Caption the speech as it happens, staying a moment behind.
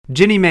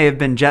Jinnie may have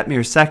been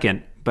Jetmir's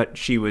second, but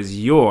she was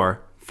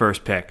your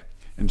first pick.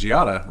 And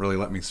Giada really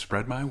let me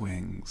spread my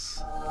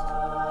wings.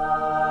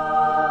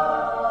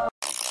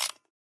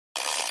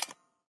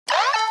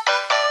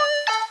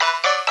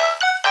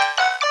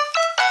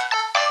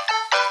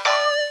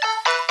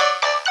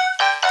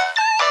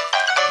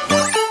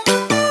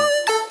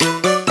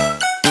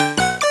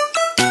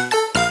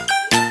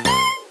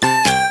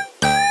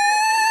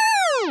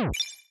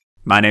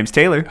 My name's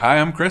Taylor. Hi,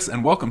 I'm Chris,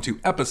 and welcome to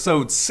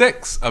episode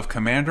 6 of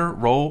Commander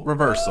Role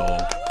Reversal.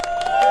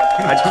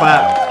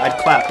 I'd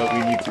clap, but we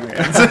need 2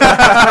 hands.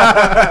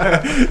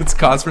 It's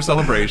cause for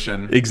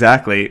celebration.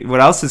 Exactly.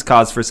 What else is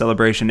cause for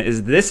celebration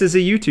is this is a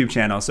YouTube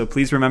channel, so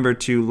please remember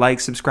to like,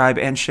 subscribe,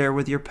 and share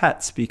with your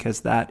pets,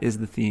 because that is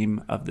the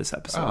theme of this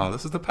episode. Oh,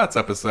 this is the pets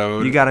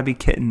episode. You gotta be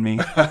kidding me.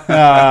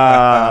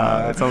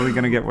 It's only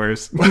gonna get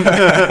worse.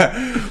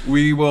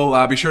 We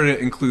will be sure to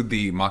include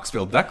the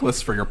Moxfield deck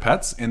list for your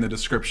pets in the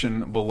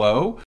description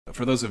below.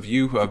 For those of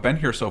you who have been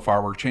here so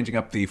far, we're changing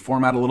up the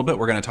format a little bit.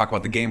 We're going to talk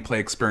about the gameplay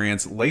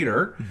experience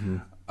later.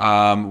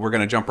 Mm-hmm. We're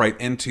going to jump right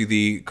into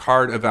the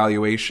card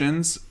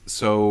evaluations.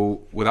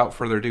 So without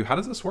further ado, how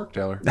does this work,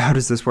 Taylor? How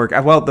does this work?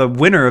 Well, the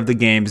winner of the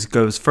games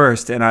goes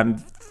first, and I'm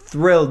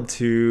thrilled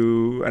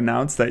to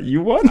announce that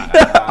you won.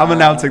 I'm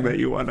announcing that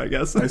you won, I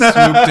guess. I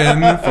swooped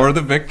in for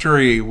the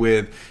victory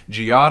with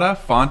Giada,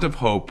 Font of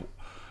Hope.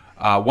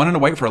 1 and a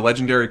white for a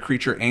legendary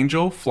creature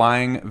angel,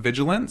 flying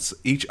vigilance.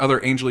 Each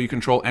other angel you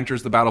control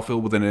enters the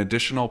battlefield with an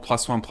additional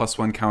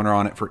 +1/+1 counter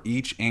on it for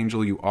each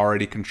angel you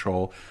already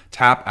control.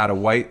 Tap, add a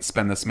white,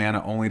 spend this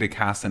mana only to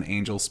cast an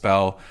angel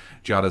spell.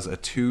 Giada's a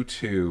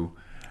 2/2.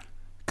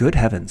 Good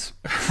heavens.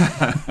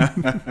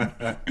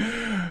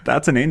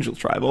 That's an angel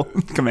tribal,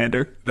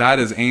 Commander. That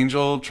is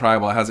angel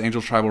tribal. It has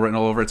angel tribal written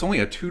all over. It's only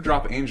a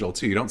 2-drop angel,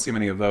 too. You don't see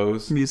many of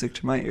those. Music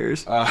to my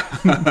ears.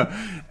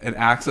 It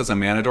acts as a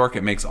mana dork.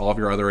 It makes all of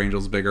your other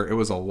angels bigger. It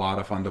was a lot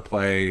of fun to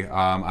play.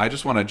 I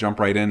just want to jump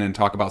right in and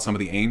talk about some of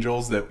the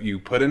angels that you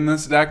put in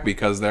this deck,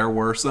 because there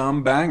were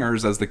some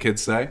bangers, as the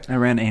kids say. I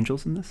ran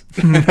angels in this?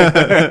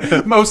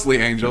 Mostly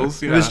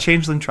angels, yeah. It was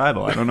changeling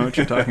tribal. I don't know what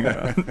you're talking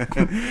about.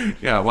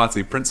 Yeah,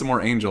 Watsy, print some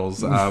more angels.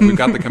 We've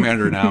got the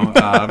commander now.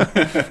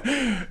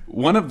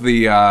 One of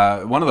the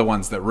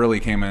ones that really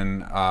came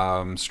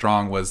in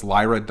strong was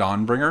Lyra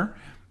Dawnbringer.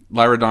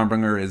 Lyra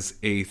Dawnbringer is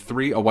a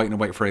 3, a white and a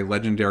white for a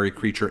legendary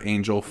creature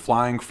angel,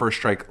 flying, first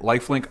strike,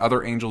 lifelink.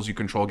 Other angels you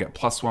control get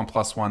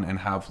 +1/+1 and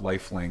have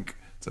lifelink.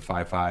 It's a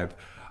 5/5.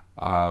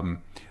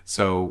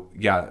 So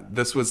yeah,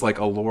 this was like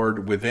a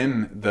lord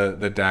within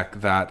the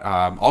deck that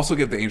also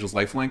give the angels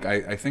lifelink.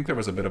 I think there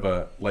was a bit of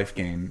a life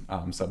gain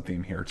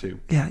sub-theme here too.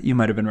 Yeah, you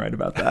might have been right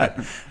about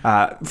that.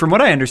 From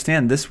what I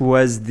understand, this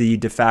was the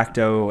de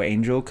facto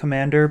angel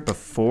commander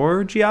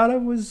before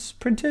Giada was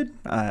printed.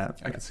 I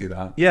could see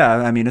that. Yeah,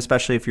 I mean,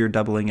 especially if you're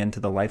doubling into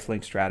the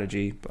lifelink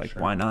strategy, like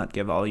Sure. Why not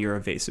give all your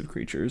evasive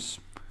creatures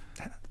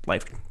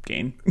life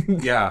gain?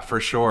 Yeah, for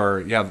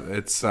sure. Yeah,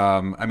 it's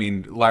I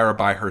mean, Lyra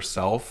by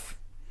herself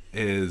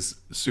is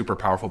super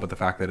powerful, but the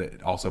fact that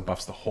it also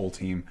buffs the whole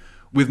team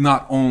with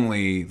not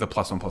only the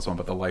 +1/+1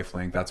 but the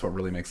lifelink, that's what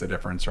really makes a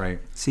difference, right?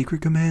 Secret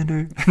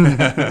commander.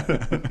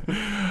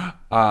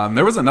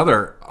 There was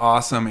another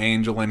awesome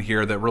angel in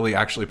here that really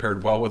actually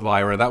paired well with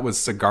Lyra. That was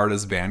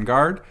Sigarda's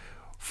Vanguard.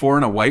 4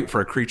 and a white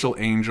for a creature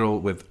angel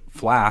with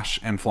flash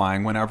and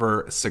flying.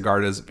 Whenever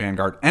Sigarda's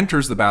Vanguard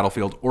enters the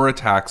battlefield or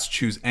attacks,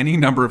 choose any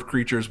number of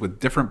creatures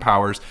with different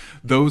powers.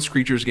 Those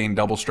creatures gain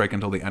double strike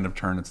until the end of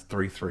turn. It's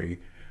 3/3.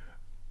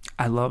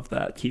 I love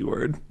that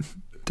keyword.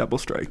 Double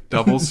strike.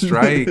 Double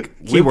strike.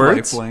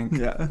 Keywords. Lifelink.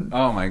 Yeah.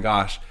 Oh my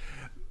gosh.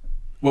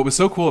 What was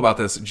so cool about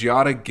this,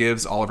 Giada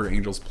gives all of your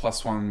angels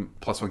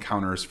 +1/+1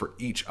 counters for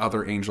each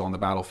other angel on the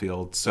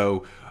battlefield.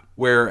 So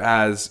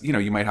whereas,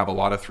 you might have a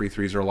lot of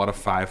 3/3s or a lot of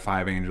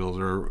 5/5 angels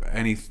or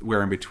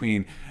anywhere in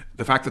between,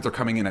 the fact that they're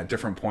coming in at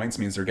different points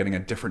means they're getting a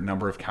different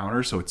number of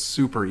counters. So it's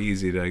super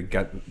easy to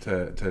get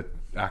to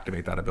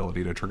activate that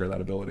ability, to trigger that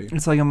ability.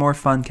 It's like a more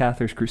fun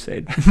Cather's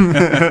Crusade.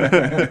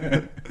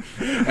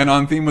 And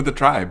on theme with the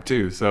tribe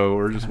too, so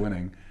we're just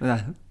winning.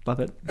 Love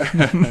it.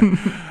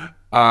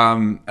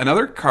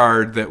 Another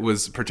card that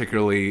was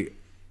particularly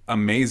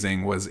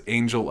amazing was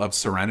Angel of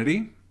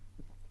Serenity.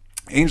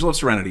 Angel of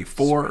Serenity,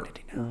 4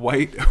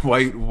 white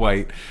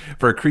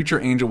for a creature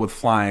angel with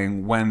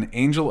flying. When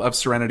Angel of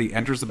Serenity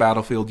enters the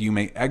battlefield, you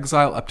may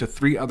exile up to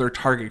 3 other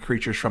target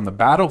creatures from the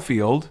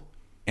battlefield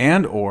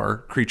and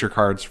or creature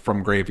cards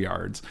from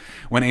graveyards.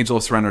 When Angel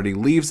of Serenity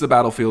leaves the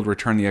battlefield,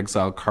 return the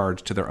exiled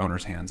cards to their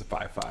owner's hands,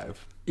 5/5.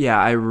 Yeah,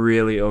 I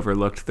really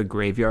overlooked the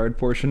graveyard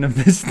portion of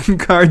this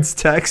card's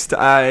text.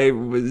 I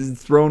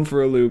was thrown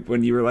for a loop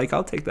when you were like,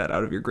 I'll take that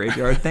out of your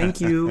graveyard. Thank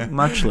you,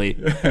 muchly.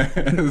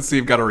 So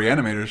you've got a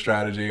reanimator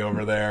strategy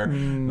over there.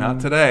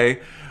 Not today.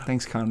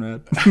 Thanks,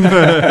 Conrad.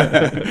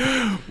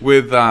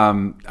 With,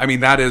 I mean,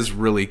 that is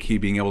really key,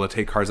 being able to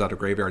take cards out of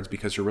graveyards,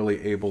 because you're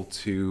really able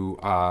to,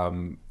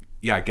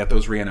 get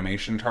those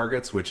reanimation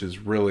targets, which is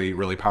really,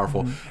 really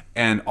powerful. Mm-hmm.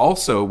 And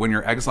also, when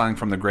you're exiling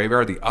from the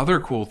graveyard, the other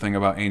cool thing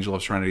about Angel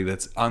of Serenity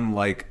that's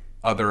unlike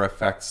other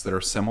effects that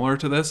are similar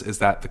to this is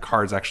that the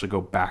cards actually go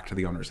back to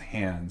the owner's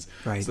hands.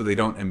 Right. So they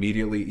don't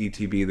immediately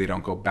ETB. They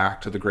don't go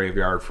back to the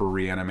graveyard for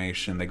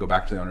reanimation. They go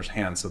back to the owner's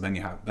hands. So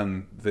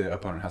then the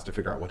opponent has to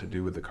figure out what to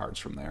do with the cards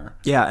from there.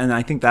 Yeah, and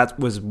I think that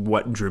was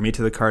what drew me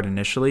to the card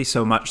initially,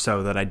 so much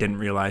so that I didn't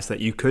realize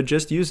that you could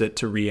just use it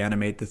to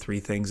reanimate the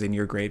 3 things in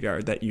your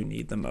graveyard that you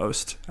need the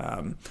most.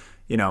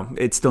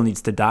 It still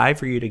needs to die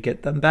for you to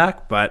get them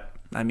back, but,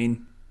 I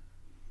mean,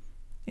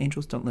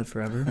 angels don't live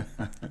forever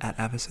at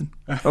Avacyn.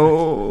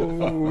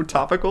 Oh,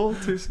 topical?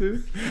 Too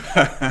soon?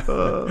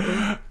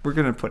 We're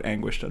going to put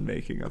Anguished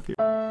Unmaking up here.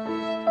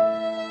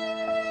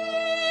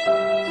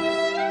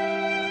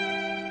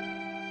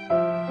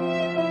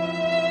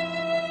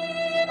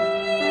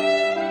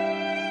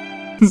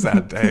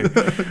 Sad day.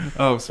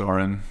 Oh,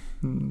 Soren.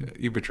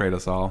 You betrayed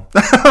us all.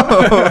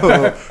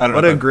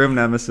 What a grim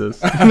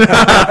nemesis.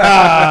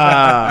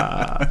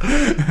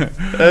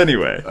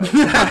 Anyway.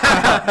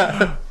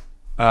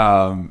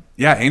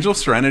 Angel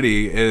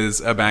Serenity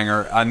is a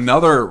banger.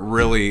 Another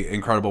really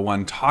incredible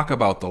one. Talk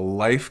about the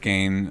life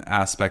gain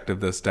aspect of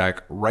this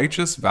deck.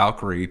 Righteous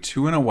Valkyrie,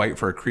 2 and a white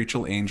for a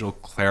creature angel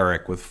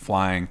cleric with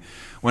flying.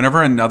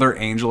 Whenever another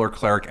angel or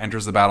cleric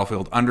enters the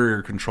battlefield under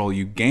your control,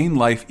 you gain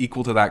life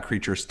equal to that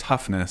creature's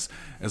toughness,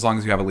 as long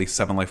as you have at least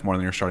 7 life more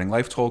than your starting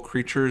life total.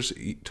 Creatures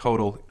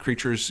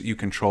you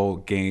control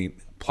gain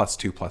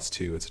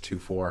 +2/+2. It's a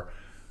 2/4.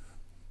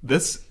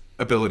 This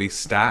ability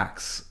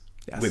stacks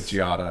with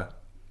Giada,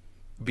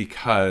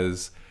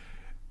 because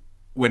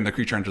when the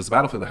creature enters the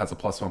battlefield, it has a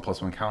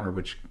 +1/+1 counter,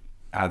 which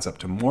adds up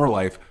to more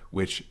life,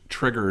 which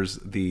triggers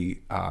the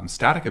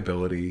static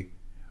ability,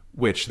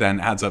 which then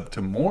adds up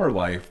to more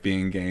life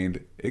being gained.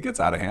 It gets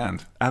out of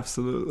hand.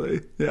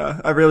 Absolutely.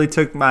 Yeah. I really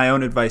took my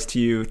own advice to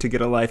you to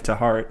get a life to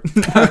heart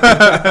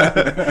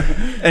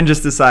and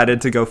just decided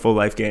to go full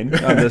life gain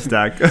on this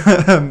deck.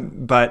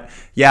 But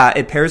yeah,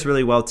 it pairs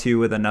really well too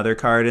with another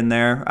card in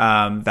there.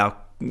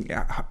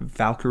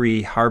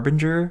 Valkyrie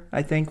Harbinger,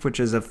 I think, which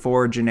is a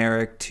 4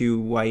 generic 2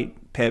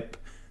 white pip,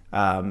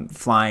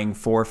 flying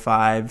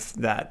 4/5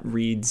 that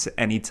reads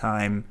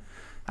anytime.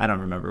 I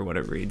don't remember what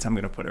it reads. I'm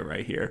going to put it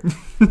right here.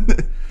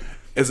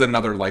 Is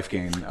another life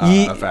gain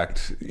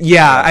effect.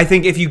 Yeah, I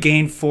think if you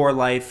gain 4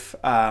 life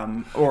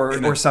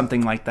or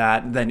something like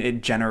that, then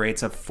it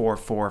generates a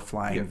 4/4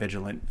 flying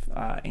vigilant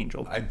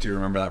angel. I do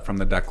remember that from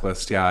the deck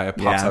list. Yeah, it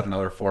pops out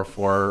another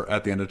 4/4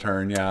 at the end of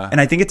turn. Yeah,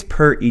 and I think it's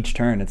per each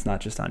turn. It's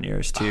not just on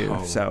yours too.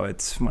 So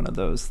it's one of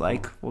those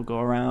we'll go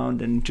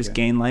around and just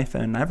gain life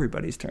in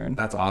everybody's turn.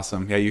 That's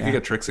awesome. Yeah, you could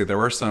get tricksy. There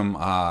were some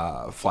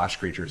flash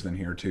creatures in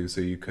here too,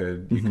 so you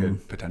could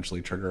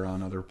potentially trigger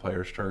on other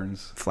players'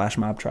 turns. Flash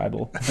mob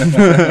tribal.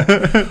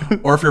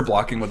 Or if you're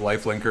blocking with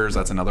life linkers,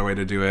 that's another way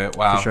to do it.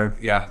 Wow. For sure.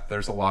 Yeah,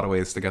 there's a lot of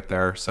ways to get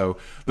there. So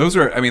those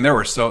are,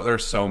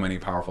 there's so many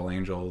powerful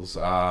angels.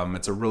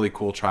 It's a really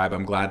cool tribe.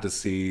 I'm glad to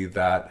see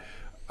that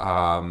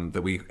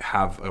that we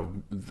have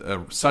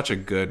such a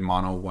good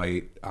mono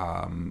white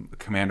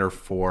commander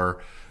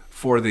for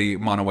the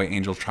mono white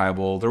angel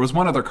tribal. There was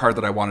one other card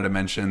that I wanted to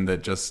mention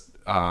that just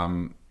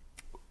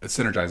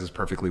synergizes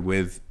perfectly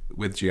with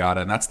Giada,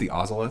 and that's the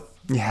Ozolith.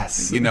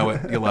 Yes. You know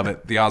it. You love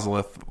it. The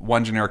Ozolith,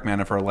 1 generic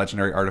mana for a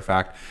legendary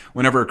artifact.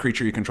 Whenever a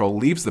creature you control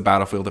leaves the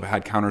battlefield, if it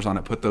had counters on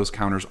it, put those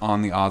counters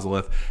on the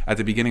Ozolith. At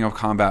the beginning of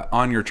combat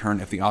on your turn,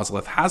 if the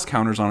Ozolith has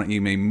counters on it,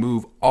 you may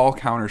move all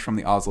counters from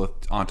the Ozolith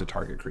onto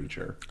target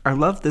creature. I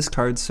love this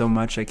card so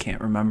much I can't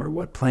remember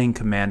what playing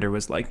Commander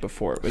was like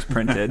before it was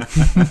printed.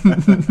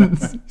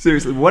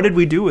 Seriously, what did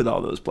we do with all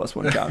those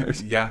 +1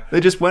 counters? Yeah. They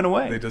just went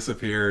away. They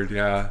disappeared,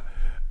 yeah.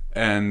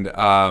 And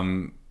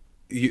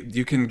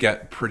you can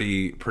get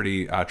pretty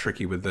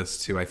tricky with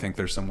this too. I think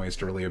there's some ways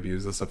to really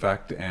abuse this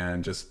effect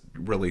and just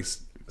really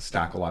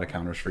stack a lot of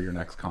counters for your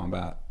next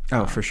combat.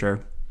 Oh, for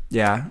sure.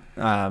 Yeah.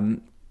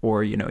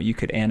 Or you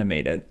could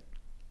animate it.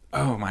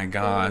 Oh my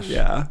gosh.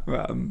 Yeah.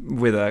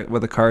 With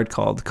a card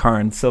called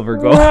Karn Silver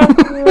Golem.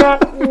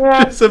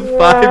 It's a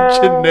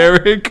 5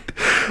 generic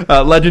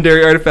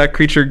legendary artifact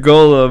creature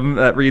golem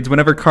that reads,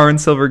 whenever Karn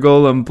Silver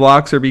Golem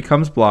blocks or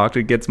becomes blocked,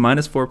 it gets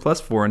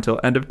 -4/+4 until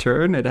end of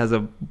turn. It has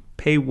a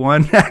pay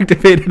 1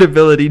 activated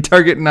ability.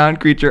 Target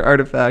non-creature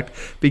artifact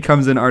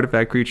becomes an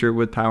artifact creature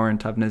with power and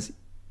toughness,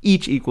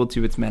 each equal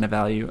to its mana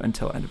value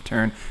until end of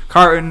turn.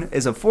 Karn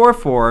is a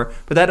 4/4,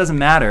 but that doesn't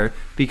matter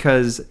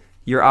because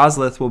your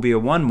Ozolith will be a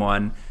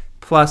 1/1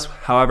 plus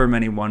however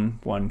many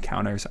 1/1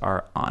 counters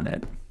are on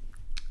it.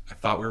 I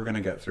thought we were going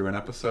to get through an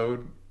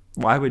episode.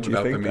 Why would you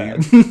think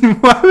that?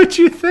 Why would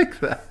you think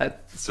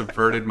that?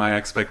 Subverted my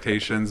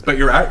expectations. But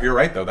you're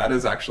right, though. That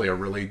is actually a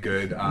really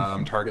good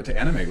target to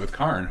animate with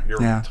Karn. You're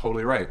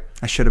totally right.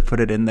 I should have put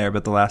it in there,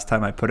 but the last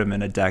time I put him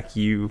in a deck,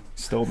 you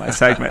stole my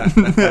segment.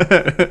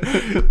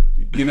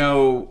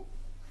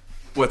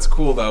 What's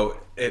cool, though,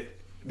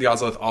 the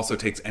Ozolith also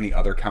takes any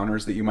other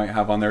counters that you might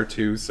have on there,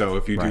 too. So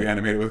if you do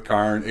animate it with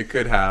Karn, it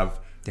could have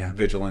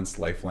Vigilance,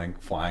 Lifelink,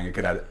 Flying. It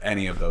could add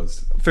any of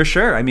those. For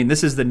sure. I mean,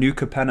 this is the new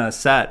Capenna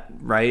set,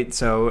 right?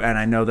 So, and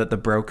I know that the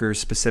Brokers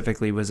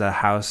specifically was a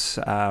house,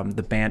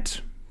 the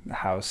Bant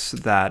house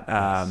that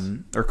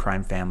or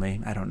crime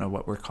family. I don't know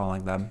what we're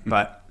calling them,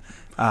 but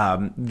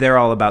they're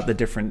all about the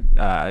different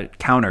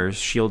counters,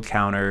 shield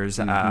counters.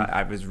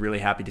 I was really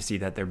happy to see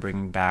that they're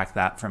bringing back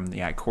that from the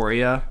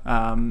Ikoria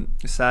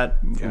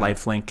set,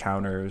 lifelink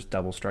counters,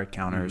 double strike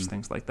counters,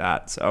 things like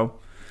that. So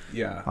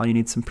all you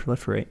need is some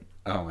proliferate.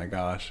 Oh my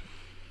gosh,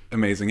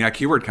 amazing. Yeah,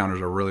 keyword counters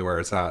are really where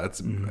it's at.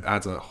 It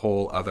adds a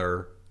whole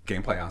other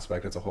gameplay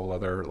aspect. It's a whole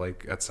other,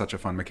 like, it's such a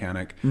fun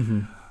mechanic.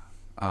 You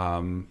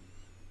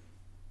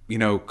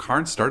know,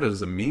 Karn started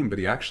as a meme, but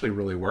he actually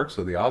really works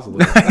with the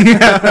Ozolith.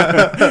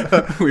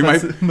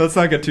 Let's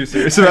not get too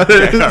serious about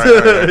it.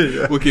 All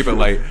right. We'll keep it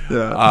light.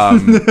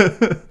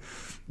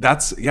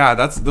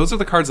 Those are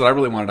the cards that I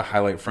really wanted to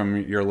highlight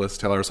from your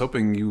list, Taylor. I was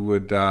hoping you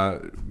would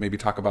maybe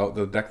talk about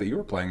the deck that you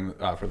were playing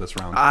for this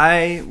round.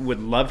 I would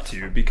love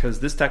to, because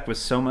this deck was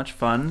so much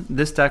fun.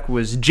 This deck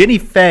was Jinnie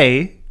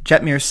Fay,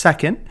 Jetmir's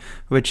second,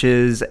 which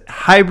is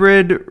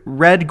hybrid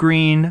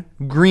red-green,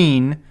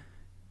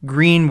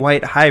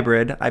 green-white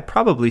hybrid. I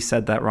probably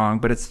said that wrong,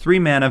 but it's 3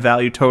 mana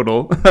value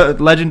total.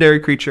 Legendary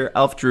creature,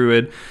 elf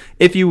druid.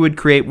 If you would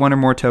create 1 or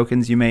more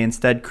tokens, you may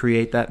instead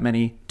create that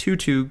many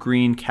 2/2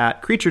 green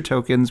cat creature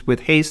tokens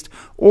with haste,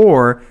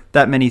 or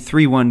that many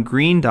 3/1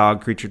 green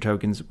dog creature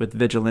tokens with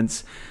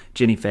vigilance.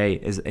 Jinnie Fay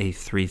is a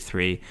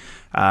 3/3.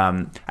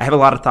 I have a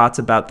lot of thoughts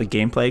about the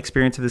gameplay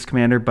experience of this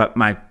commander, but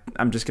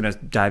I'm just going to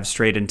dive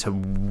straight into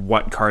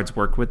what cards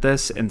work with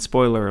this. And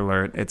spoiler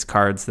alert, it's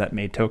cards that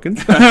made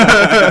tokens.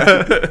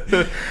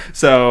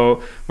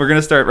 So we're going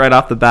to start right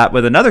off the bat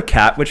with another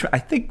cat, which I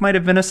think might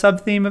have been a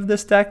sub-theme of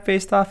this deck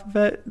based off of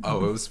it.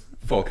 Oh, it was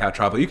full cat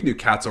travel. You can do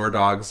cats or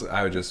dogs.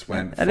 I just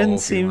went full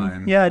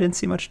feline. I didn't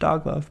see much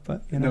dog love,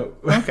 but you know.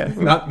 No. Okay.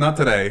 not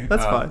today.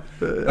 That's fine.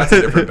 That's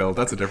a different build.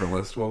 That's a different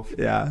list, Wolf.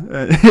 Yeah.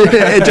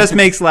 It just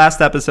makes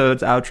last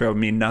episode's outro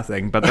mean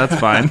nothing, but that's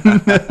fine.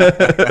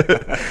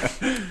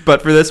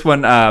 But for this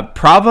one,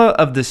 Prava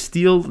of the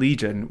Steel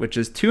Legion, which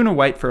is 2 and a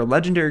white for a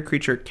legendary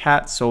creature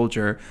cat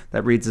soldier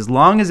that reads, as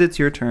long as it's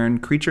your turn,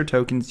 creature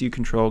tokens you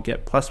control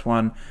get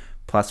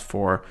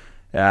 +1/+4.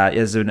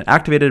 Is an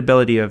activated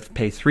ability of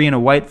pay 3 and a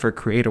white for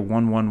create a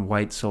 1/1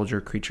 white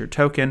soldier creature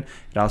token.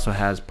 It also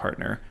has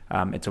partner.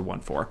 It's a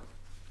 1/4.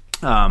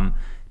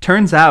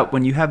 Turns out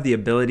when you have the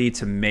ability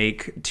to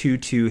make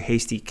 2/2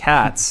 hasty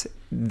cats,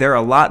 they're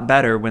a lot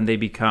better when they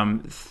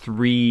become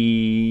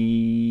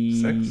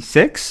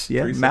 3/6.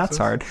 Yeah, math's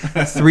hard.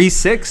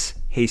 3/6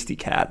 hasty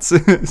cats.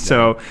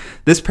 So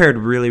this paired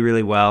really,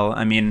 really well.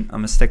 I mean,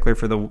 I'm a stickler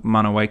for the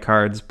mono white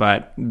cards,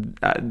 but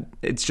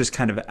it's just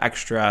kind of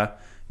extra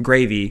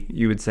gravy,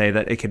 you would say,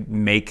 that it could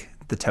make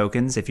the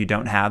tokens if you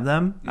don't have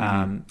them.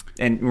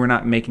 And we're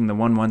not making the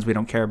 1/1s. We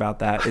don't care about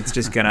that. It's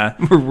just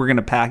we're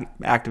gonna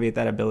activate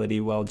that ability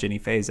while Jinnie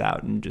Fay's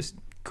out and just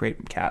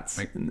create cats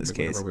in this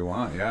case. Whatever we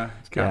want,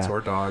 cats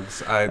or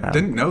dogs. I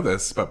didn't know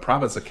this, but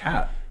Prava's a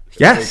cat.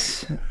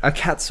 Yes, a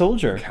cat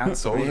soldier. Cat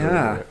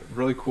soldier,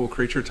 really cool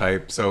creature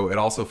type. So it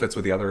also fits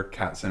with the other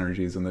cat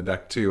synergies in the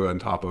deck too, on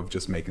top of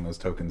just making those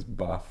tokens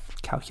buff.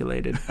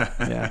 Calculated.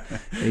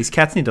 These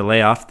cats need to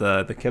lay off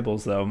the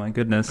kibbles, though. My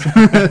goodness,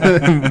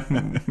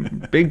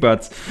 big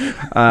butts.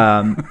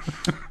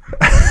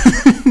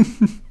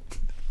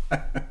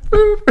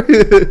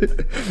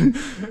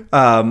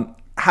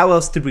 How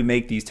else did we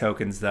make these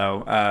tokens,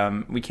 though?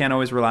 We can't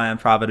always rely on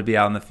Prava to be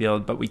out in the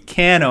field, but we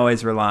can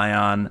always rely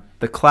on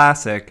the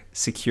classic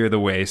Secure the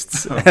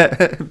Wastes.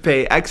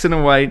 Pay X and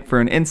a white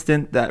for an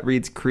instant that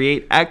reads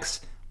create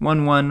X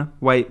 1/1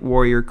 white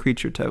warrior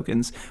creature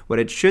tokens. What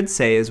it should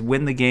say is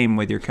win the game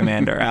with your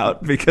commander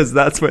out, because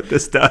that's what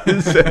this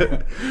does.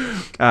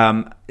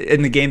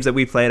 In the games that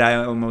we played, I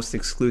almost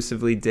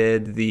exclusively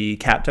did the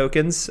cat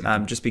tokens,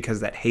 just because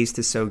that haste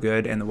is so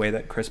good, and the way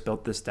that Chris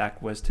built this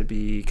deck was to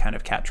be kind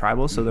of cat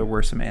tribal, so there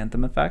were some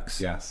anthem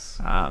effects.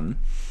 Yes.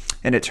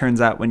 And it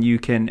turns out when you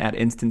can, at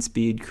instant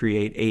speed,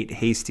 create 8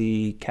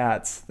 hasty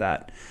cats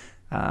that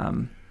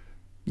are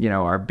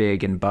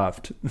big and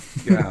buffed.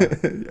 Yeah.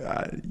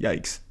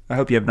 Yikes. I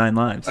hope you have 9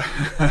 lives.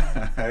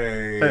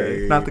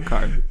 Hey, not the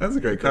card. That's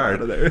a great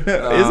card. Is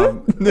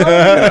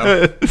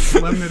it?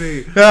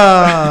 Solemnity.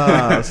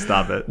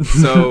 Stop it.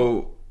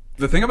 So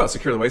the thing about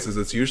Secure the Waste is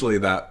it's usually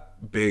that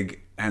big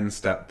end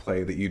step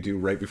play that you do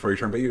right before your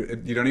turn, but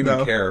you don't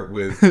even care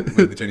with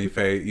the Jinnie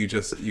Fay. You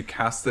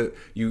cast it.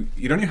 You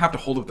don't even have to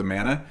hold up the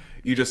mana.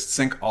 You just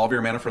sink all of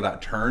your mana for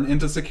that turn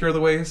into Secure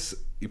the Waste.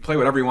 You play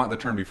whatever you want the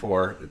turn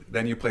before,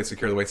 then you play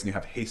Secure the Waste and you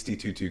have hasty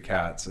 2/2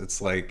 cats.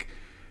 It's like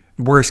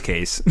worst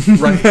case.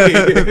 Right.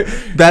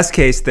 Best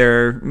case,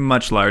 they're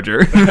much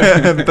larger,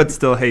 but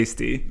still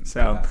hasty.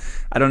 So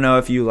I don't know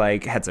if you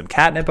had some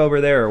catnip over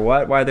there or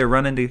why they're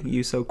running to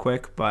you so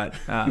quick, but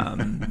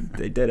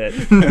they did it.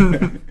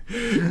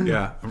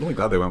 Yeah, I'm really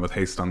glad they went with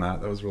haste on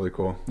that. That was really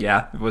cool.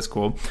 Yeah, it was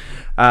cool.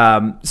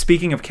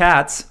 Speaking of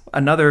cats,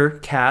 another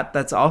cat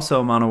that's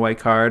also a mono white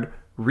card,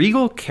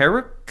 Regal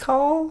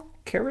Caracal.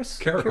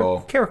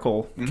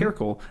 Caracal.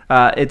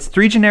 It's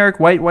 3 generic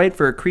white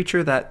for a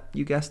creature that,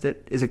 you guessed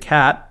it, is a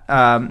cat.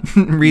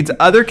 Reads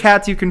other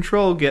cats you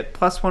control get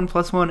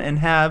 +1/+1 and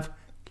have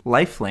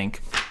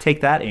lifelink.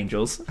 Take that,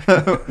 Angels.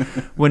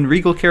 When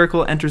Regal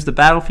Caracal enters the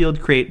battlefield,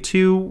 create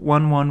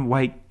 2/1/1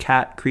 white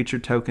cat creature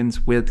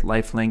tokens with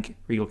lifelink.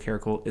 Regal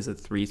Caracal is a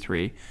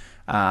 3/3.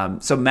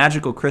 So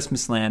Magical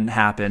Christmas Land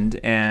happened,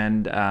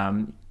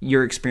 and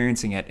you're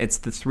experiencing it. It's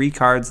the 3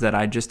 cards that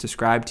I just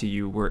described to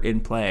you were in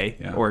play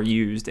or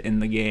used in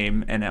the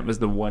game, and that was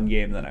the one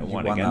game that I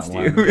won against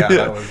you. Yeah,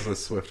 that was a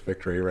swift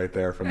victory right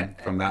there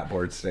from that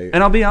board state.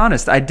 And I'll be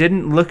honest, I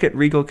didn't look at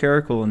Regal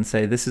Caracal and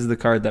say, this is the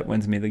card that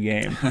wins me the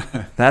game.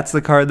 That's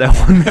the card that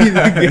won me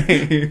the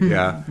game.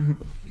 Yeah.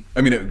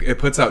 I mean, it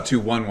puts out 2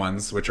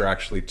 1/1s, which are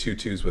actually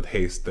 2/2s with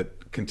haste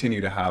that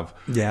continue to have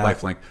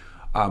lifelink.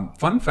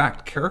 Fun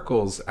fact,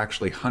 caracals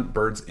actually hunt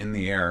birds in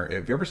the air.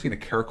 If you've ever seen a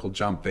caracal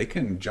jump, they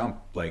can jump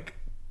like,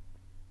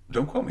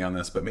 don't quote me on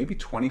this, but maybe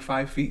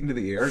 25 feet into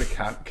the air to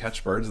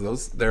catch birds.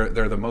 They're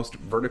the most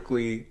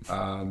vertically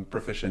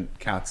proficient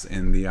cats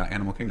in the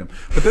animal kingdom.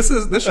 But this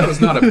show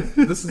is not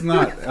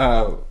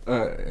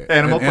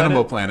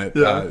Animal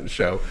Planet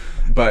show.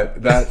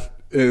 But that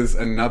is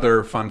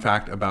another fun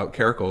fact about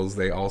caracals.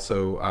 They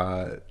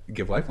also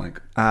give lifelink.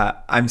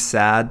 I'm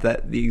sad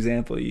that the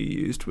example you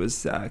used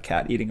was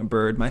cat eating a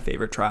bird, my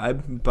favorite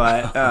tribe,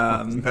 but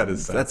that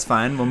is sad. That's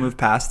fine. We'll move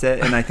past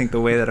it. And I think the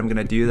way that I'm going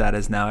to do that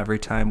is now every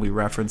time we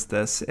reference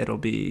this, it'll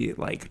be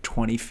like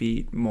 20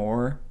 feet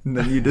more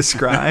than you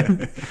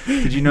described.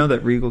 Did you know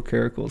that Regal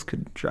Caracals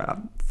could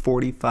drop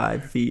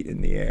 45 feet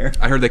in the air?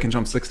 I heard they can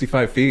jump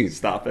 65 feet.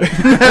 Stop it.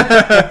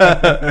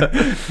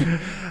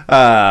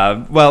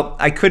 Well,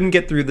 I couldn't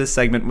get through this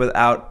segment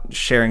without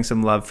sharing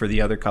some love for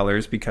the other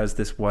colors because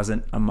this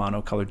wasn't a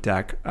monocolored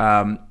deck.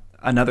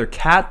 Another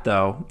cat,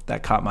 though,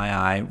 that caught my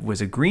eye was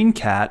a green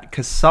cat,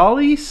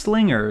 Kasali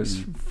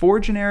Slingers,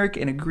 4 generic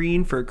and a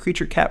green for a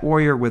creature cat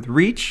warrior with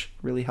reach.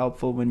 Really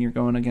helpful when you're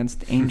going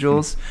against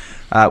angels.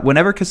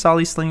 Whenever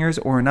Kasali Slingers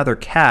or another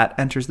cat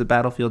enters the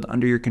battlefield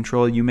under your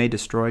control, you may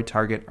destroy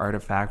target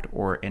artifact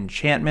or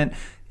enchantment.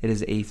 It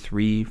is a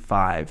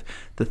 3/5.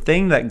 The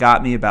thing that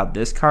got me about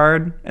this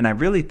card, and I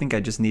really think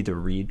I just need to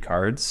read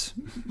cards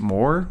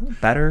more,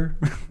 better,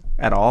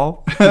 at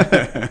all.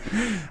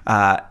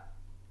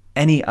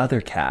 Any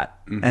other cat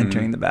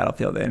entering the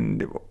battlefield,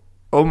 and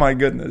oh my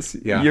goodness,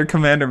 your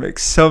commander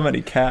makes so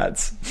many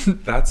cats.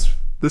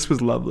 This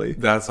was lovely.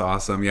 That's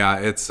awesome. Yeah,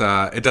 it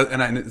does,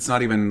 and it's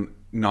not even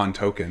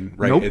non-token,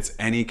 right? Nope. It's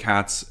any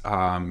cats.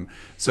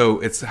 So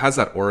it has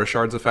that Aura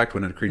Shards effect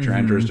when a creature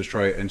enters,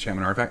 destroy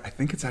enchantment artifact. I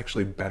think it's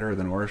actually better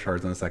than Aura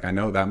Shards in this deck. I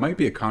know that might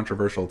be a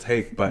controversial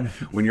take, but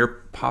when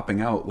you're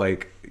popping out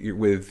like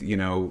with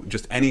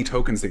just any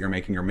tokens that you're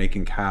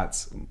making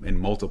cats in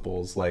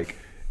multiples, like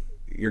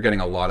you're getting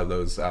a lot of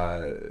those.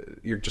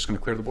 You're just going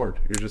to clear the board.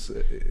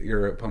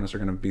 Your opponents are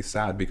going to be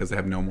sad because they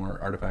have no more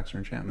artifacts or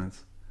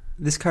enchantments.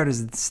 This card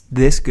is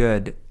this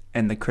good,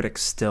 and the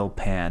critics still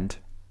panned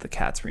the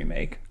Cats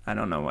remake. I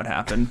don't know what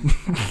happened.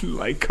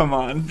 Like, come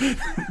on.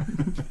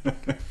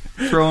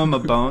 Throw him a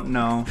bone?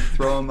 No.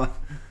 Throw him a...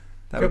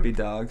 That would be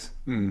dogs.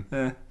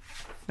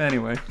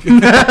 Anyway.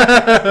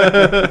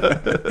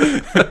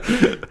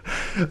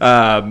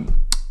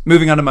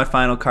 Moving on to my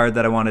final card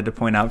that I wanted to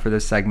point out for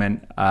this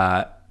segment.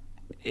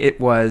 It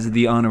was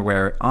the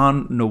honorary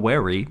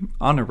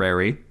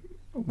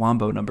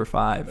Wombo number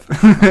 5.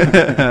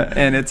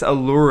 And it's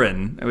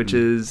Allurin, which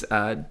is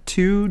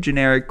 2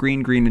 generic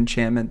green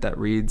enchantment that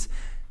reads,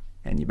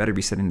 and you better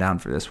be sitting down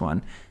for this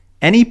one,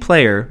 any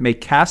player may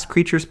cast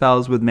creature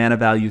spells with mana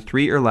value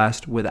 3 or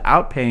less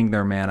without paying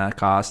their mana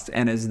cost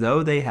and as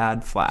though they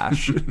had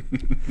flash.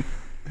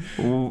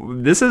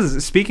 This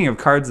is, speaking of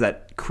cards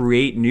that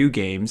create new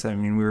games, I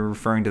mean, we were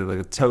referring to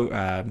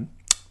the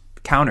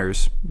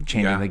counters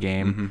changing the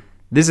game.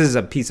 This is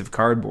a piece of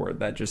cardboard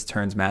that just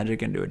turns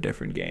Magic into a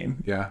different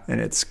game. Yeah.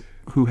 And it's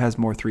who has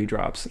more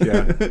 3-drops.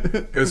 Yeah.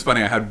 It was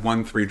funny. I had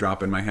 1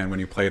 3-drop in my hand when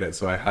you played it,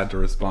 so I had to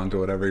respond to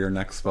whatever your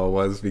next spell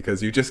was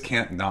because you just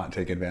can't not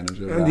take advantage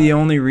of that. The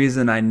only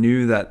reason I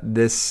knew that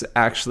this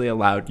actually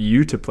allowed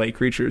you to play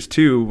creatures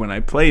too when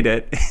I played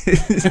it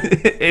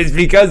is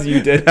because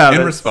you did have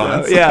in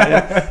response. So,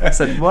 yeah. I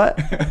said, what?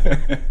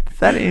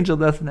 That angel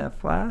doesn't have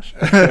flash.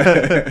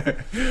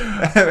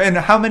 And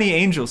how many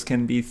angels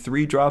can be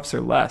 3 drops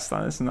or less?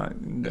 This not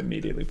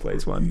immediately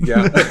plays one.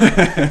 Yeah.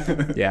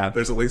 Yeah.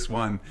 There's at least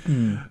one.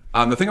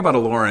 The thing about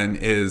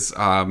Allurin is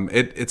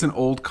it's an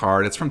old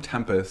card. It's from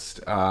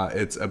Tempest.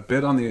 It's a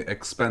bit on the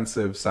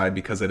expensive side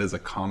because it is a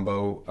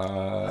combo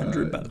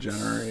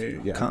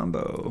generate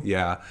combo.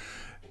 Yeah.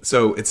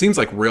 So it seems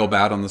like real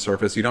bad on the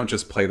surface. You don't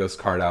just play this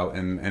card out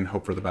and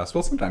hope for the best.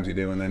 Well, sometimes you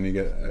do, and then you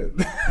get...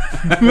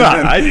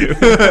 I do.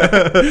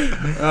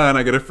 And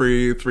I get a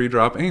free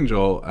 3-drop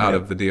angel out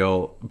of the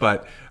deal.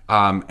 But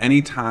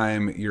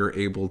anytime you're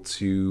able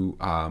to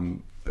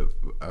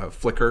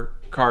flicker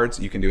cards,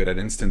 you can do it at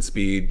instant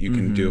speed. You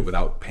can do it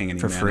without paying any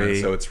mana. Free.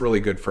 So it's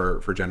really good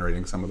for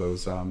generating some of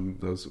those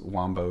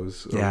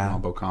wombos,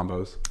 wombo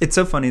combos. It's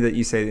so funny that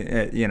you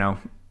say,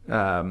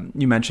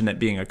 you mentioned it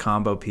being a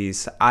combo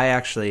piece. I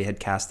actually had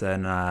cast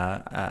an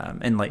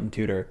Enlightened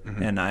Tutor,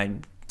 and I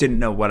didn't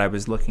know what I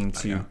was looking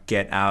to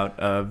get out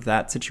of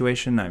that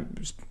situation. I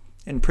was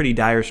in pretty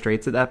dire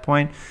straits at that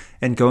point.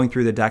 And going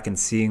through the deck and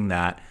seeing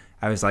that,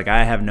 I was like,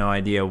 I have no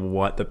idea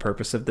what the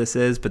purpose of this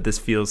is, but this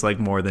feels like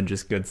more than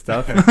just good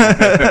stuff.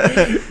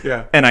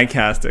 Yeah. And I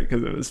cast it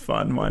because it was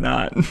fun. Why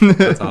not?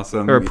 That's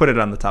awesome. Or put it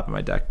on the top of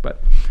my deck,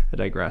 but I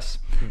digress.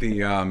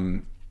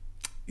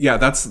 Yeah,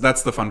 that's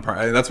the fun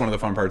part. That's one of the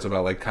fun parts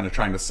about like kind of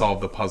trying to solve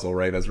the puzzle,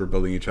 right? As we're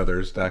building each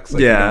other's decks,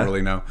 like you don't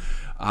really know.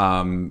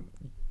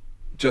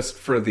 Just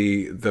for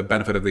the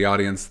benefit of the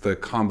audience, the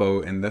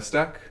combo in this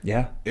deck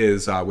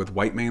is with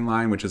white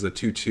mainline, which is a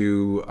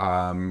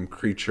 2/2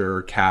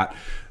 creature cat,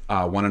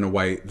 1 and a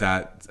white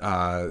that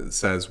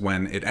says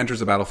when it enters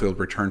the battlefield,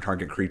 return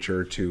target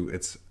creature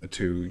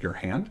to your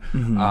hand.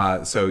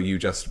 So you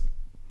just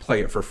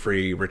play it for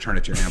free, return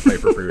it to your hand, play it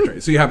for free, return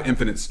it. So you have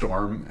Infinite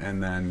Storm,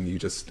 and then you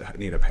just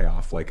need to pay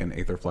off like an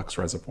Aetherflux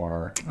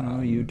Reservoir.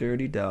 Oh, you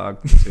dirty dog.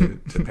 to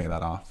pay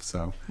that off.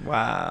 So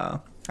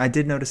wow. I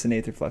did notice an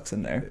Aetherflux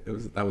in there.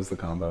 That was the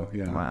combo,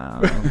 yeah.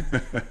 Wow.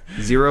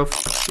 0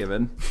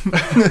 given.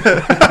 This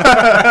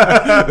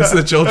is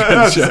a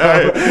children's show.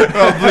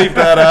 I'll bleep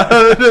that out.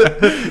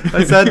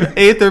 I said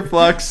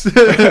Aetherflux.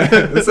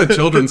 This is a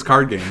children's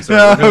card game, so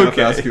we're going to have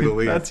to ask you to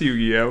leave. That's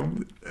Yu-Gi-Oh!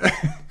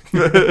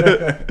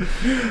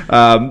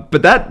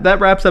 But that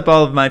wraps up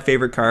all of my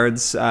favorite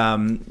cards.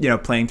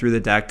 Playing through the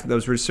deck,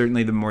 those were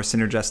certainly the more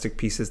synergistic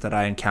pieces that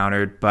I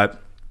encountered,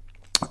 but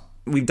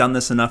we've done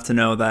this enough to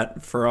know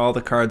that for all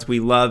the cards we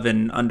love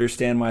and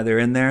understand why they're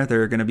in there,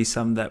 there are going to be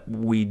some that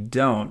we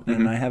don't.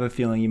 And I have a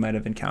feeling you might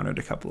have encountered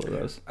a couple of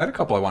those. I had a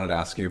couple I wanted to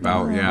ask you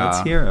about. Yeah, let's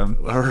hear them.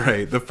 All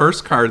right. The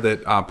first card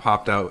that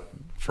popped out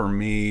for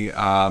me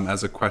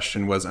as a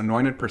question was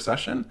Anointed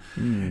Procession.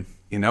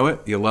 You know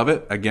it, you love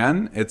it.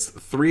 Again, it's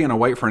 3 and a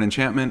white for an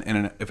enchantment,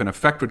 and if an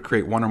effect would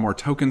create 1 or more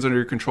tokens under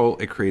your control,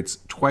 it creates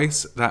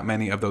twice that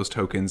many of those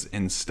tokens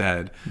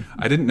instead.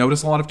 I didn't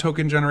notice a lot of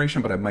token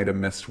generation, but I might have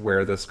missed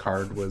where this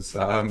card was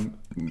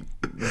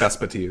best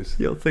put to use.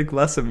 You'll think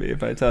less of me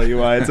if I tell you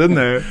why it's in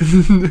there.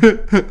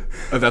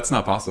 That's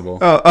not possible.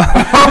 Oh.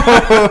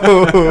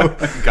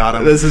 Got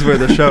him. This is where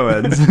the show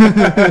ends.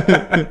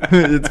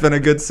 It's been a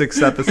good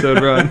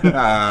 6-episode run.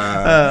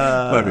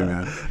 Love you,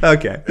 man.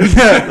 Okay.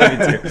 Love you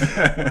too.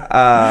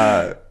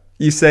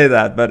 You say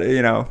that, but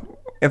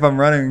if I'm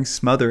running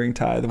Smothering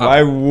Tithe,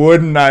 why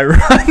wouldn't I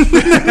run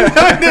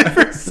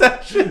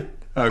Procession?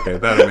 Okay,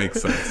 that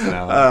makes sense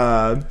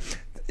now.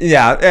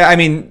 Yeah, I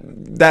mean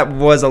that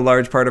was a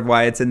large part of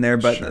why it's in there,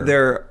 but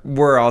there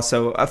were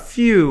also a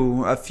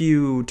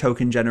few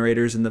token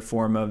generators in the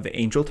form of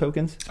angel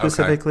tokens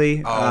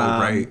specifically. Okay. Oh,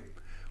 right.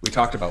 We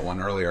talked about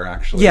one earlier,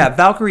 actually. Yeah,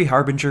 Valkyrie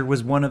Harbinger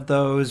was one of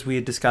those. We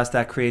had discussed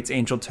that creates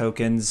angel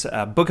tokens.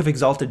 Book of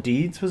Exalted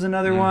Deeds was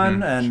another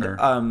one.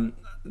 And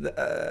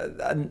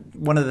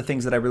one of the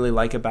things that I really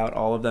like about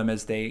all of them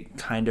is they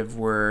kind of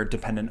were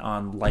dependent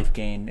on life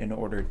gain in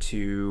order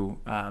to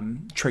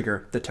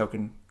trigger the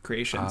token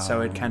creation.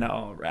 So it kind of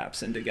all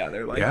wraps in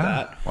together like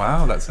that.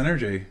 Wow, that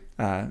synergy.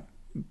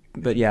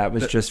 But yeah, it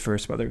was just for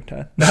Smothering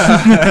Tithe.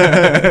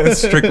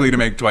 Strictly to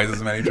make twice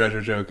as many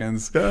treasure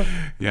tokens.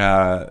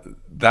 Yeah,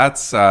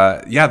 that's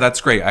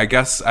great. I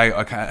guess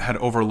I had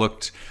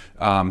overlooked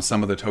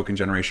some of the token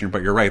generation,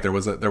 but you're right. There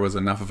was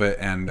enough of it,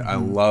 and I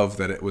love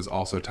that it was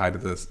also tied to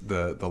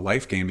the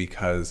life gain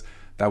because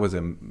that was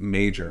a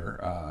major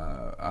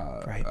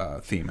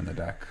theme in the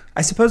deck.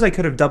 I suppose I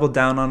could have doubled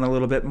down on a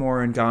little bit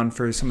more and gone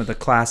for some of the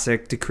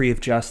classic Decree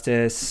of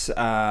Justice,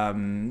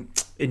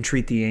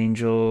 Entreat the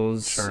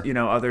Angels,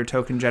 other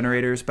token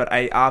generators, but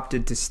I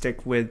opted to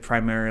stick with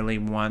primarily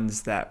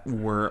ones that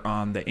were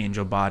on the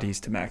angel bodies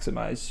to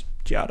maximize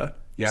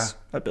Giada's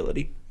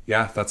ability.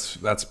 Yeah,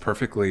 that's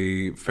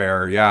perfectly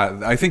fair. Yeah,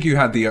 I think you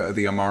had the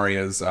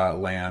Amaria's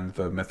land,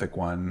 the mythic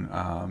one,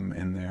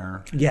 in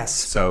there. Yes.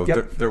 So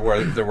there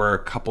were a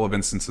couple of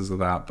instances of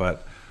that,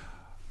 but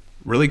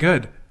really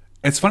good.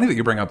 It's funny that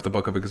you bring up the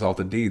Book of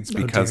Exalted Deeds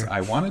because I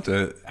wanted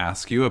to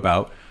ask you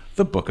about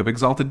the Book of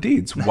Exalted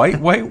Deeds.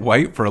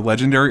 White for a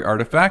legendary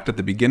artifact. At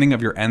the beginning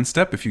of your end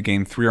step, if you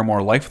gain 3 or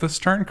more life this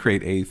turn,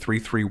 create a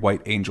 3/3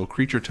 white angel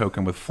creature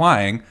token with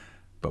flying.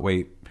 But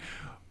wait.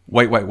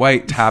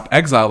 White, tap,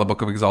 exile the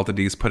Book of Exalted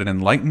Deeds, put an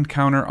enlightened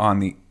counter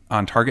on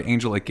target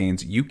angel it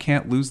gains. You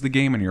can't lose the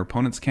game and your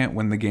opponents can't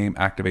win the game.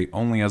 Activate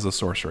only as a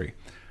sorcery.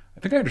 I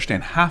think I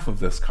understand half of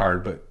this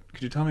card, but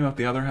could you tell me about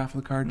the other half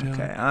of the card, Taylor?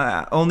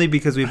 Okay, only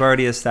because we've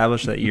already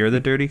established that you're the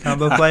dirty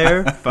combo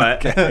player.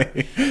 But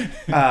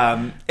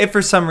if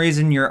for some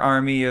reason your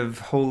army of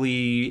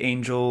holy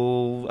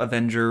angel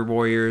avenger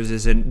warriors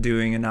isn't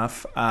doing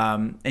enough,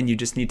 and you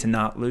just need to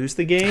not lose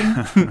the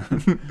game,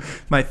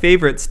 my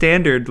favorite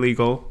standard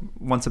legal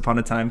Once Upon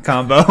a Time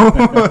combo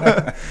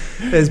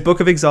is Book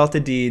of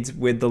Exalted Deeds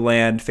with the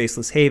land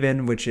Faceless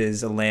Haven, which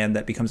is a land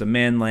that becomes a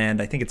man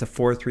land. I think it's a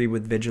 4/3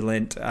 with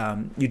Vigilant.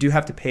 You do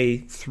have to pay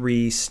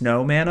 3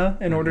 snow mana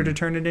in order to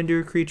turn it into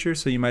a creature,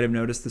 so you might have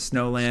noticed the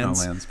snow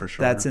lands for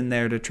sure. That's in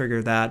there to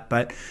trigger that.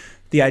 But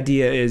the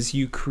idea is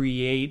you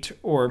create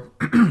or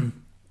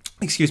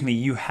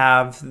you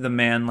have the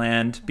man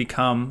land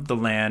become the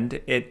land.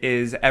 It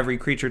is every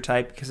creature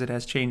type because it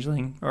has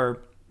changeling or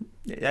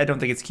I don't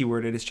think it's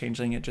keyworded as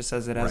changeling. It just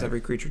says it has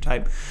every creature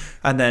type.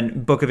 And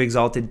then Book of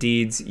Exalted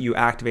Deeds, you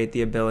activate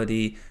the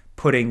ability,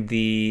 putting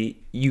the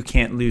you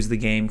can't lose the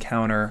game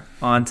counter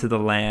onto the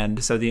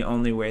land. So the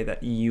only way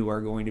that you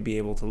are going to be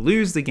able to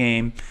lose the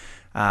game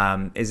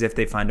is if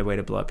they find a way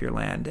to blow up your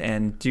land.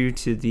 And due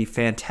to the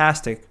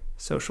fantastic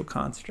social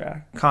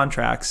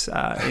contracts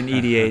in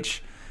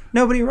EDH,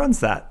 nobody runs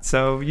that.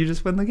 So you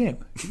just win the game.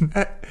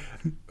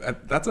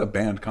 That's a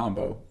banned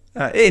combo.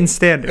 In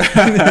standard.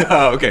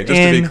 Oh, okay,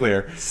 just to be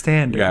clear.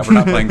 Standard. Yeah, we're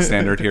not playing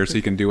standard here, so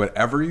you can do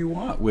whatever you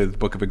want with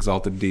Book of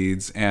Exalted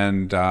Deeds.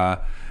 And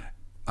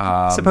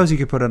suppose you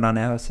could put it on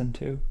Allison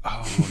too.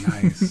 Oh,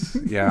 nice.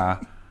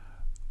 Yeah.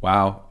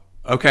 Wow.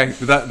 Okay,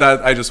 that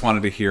I just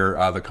wanted to hear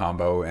the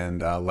combo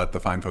and let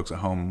the fine folks at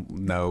home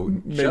know.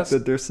 Make the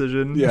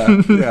decision. Yeah.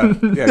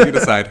 You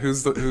decide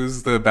who's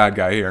the bad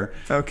guy here.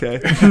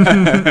 Okay.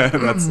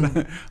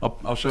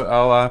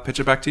 I'll pitch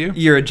it back to you.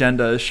 Your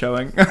agenda is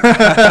showing.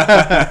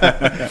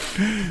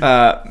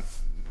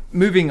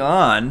 Moving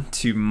on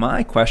to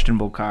my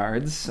questionable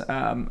cards,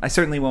 I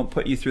certainly won't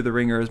put you through the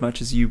ringer as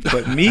much as you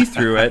put me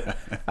through it,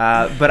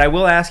 but I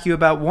will ask you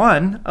about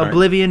one,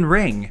 Oblivion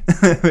Ring,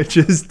 which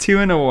is 2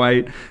 and a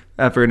white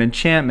for an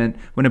enchantment.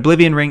 When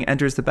Oblivion Ring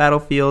enters the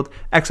battlefield,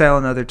 exile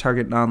another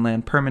target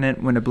non-land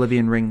permanent. When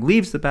Oblivion Ring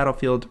leaves the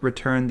battlefield,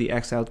 return the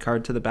exiled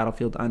card to the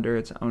battlefield under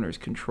its owner's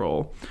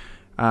control.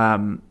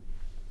 I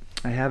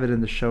have it in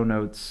the show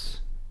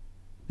notes.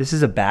 This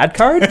is a bad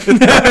card?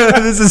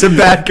 This is a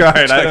bad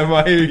card. I don't know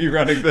why are you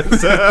running this.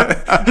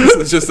 This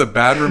is just a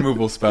bad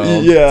removal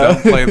spell. Yeah.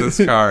 Don't play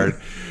this card.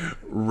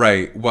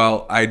 Right.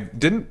 Well, I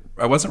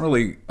wasn't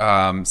really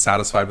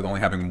satisfied with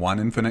only having one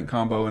infinite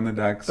combo in the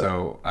deck,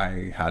 so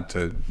I had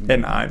to.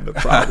 And I'm the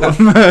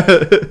problem.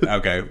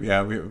 Okay,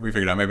 yeah, we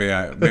figured out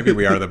maybe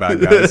we are the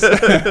bad guys.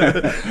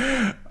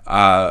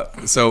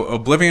 So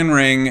Oblivion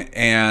Ring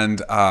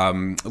and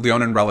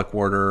Leonin Relic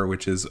Warder,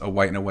 which is a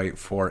white and a white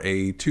for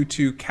a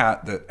 2/2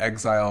 cat that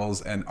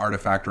exiles an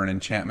artifact or an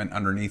enchantment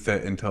underneath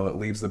it until it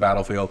leaves the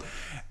battlefield.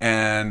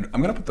 And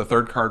I'm going to put the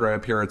third card right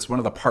up here. It's one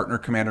of the partner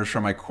commanders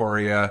from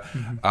Ikoria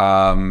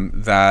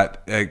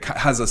that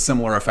has a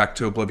similar effect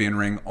to Oblivion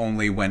Ring,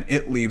 only when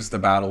it leaves the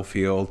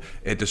battlefield,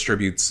 it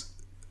distributes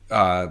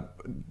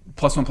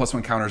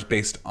 +1/+1 counters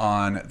based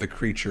on the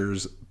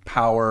creature's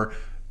power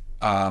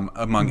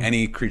among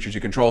any creatures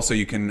you control. So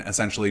you can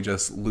essentially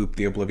just loop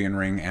the Oblivion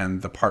Ring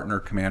and the partner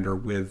commander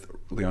with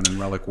Leonin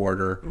Relic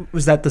Warder.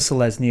 Was that the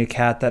Selesnya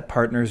cat that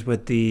partners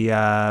with the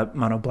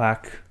mono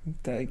black?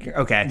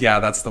 Okay. Yeah,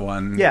 that's the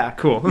one. Yeah,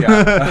 cool.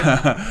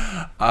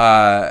 Yeah.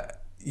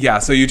 Yeah,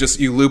 so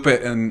you loop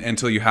it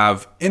until you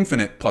have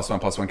infinite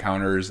 +1/+1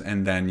 counters,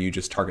 and then you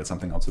just target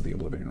something else with the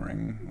Oblivion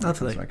Ring.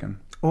 Lovely.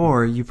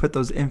 Or you put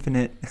those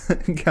infinite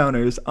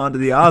counters onto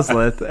the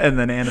Ozolith and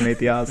then animate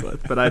the Ozolith,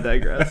 but I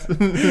digress.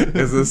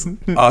 Is this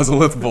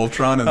Ozolith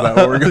Voltron? Is that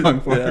what we're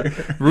going for? Yeah.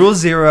 Rule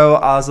 0,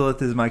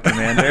 Ozolith is my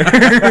commander.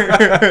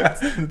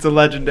 It's a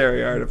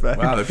legendary artifact.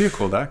 Wow, that'd be a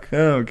cool deck.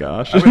 Oh,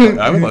 gosh.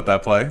 I would let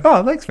that play.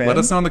 Oh, thanks, man. Let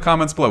us know in the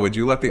comments below. Would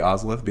you let the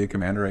Ozolith be a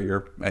commander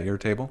at your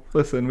table?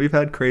 Listen, we've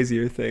had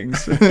crazier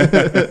things.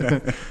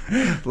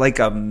 Like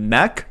a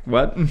mech?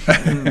 What?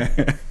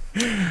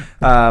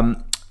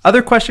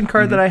 Other question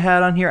card that I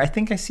had on here, I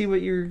think I see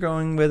what you're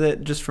going with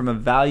it just from a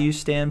value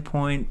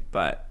standpoint,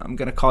 but I'm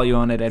going to call you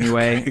on it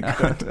anyway.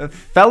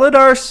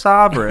 Felidar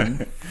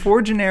Sovereign,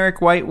 4 generic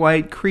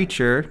white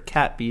creature,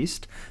 cat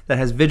beast, that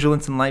has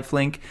vigilance and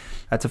lifelink.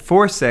 That's a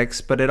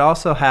 4/6, but it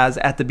also has,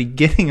 at the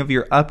beginning of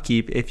your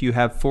upkeep, if you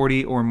have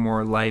 40 or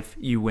more life,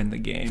 you win the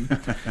game.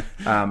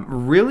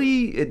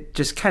 Really, it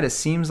just kind of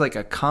seems like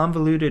a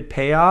convoluted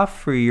payoff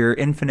for your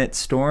Infinite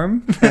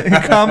Storm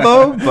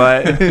combo,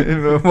 but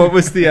what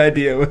was the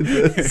idea with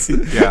this?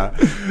 Yeah.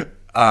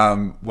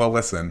 Well,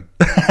 listen.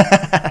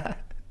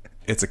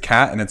 It's a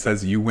cat, and it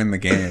says you win the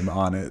game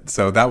on it.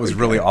 So that was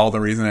really all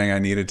the reasoning I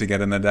needed to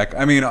get in the deck.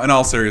 I mean, in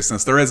all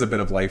seriousness, there is a bit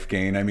of life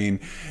gain. I mean,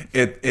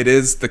 it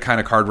is the kind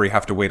of card where you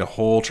have to wait a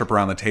whole trip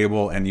around the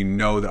table, and you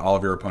know that all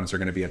of your opponents are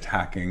going to be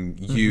attacking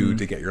you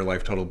to get your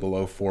life total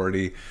below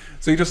 40.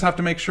 So you just have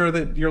to make sure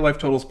that your life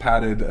total's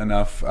padded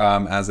enough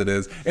as it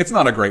is. It's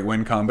not a great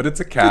win con, but it's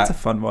a cat. It's a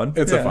fun one.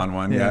 It's a fun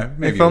one, yeah.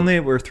 Maybe if only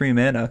it were 3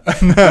 mana.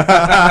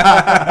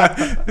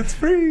 It's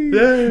free.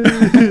 Yay.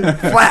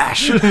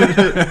 Flash.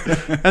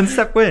 And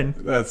step win.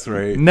 That's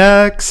right.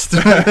 Next.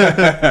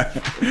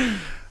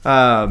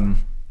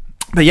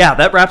 But yeah,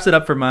 that wraps it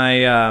up for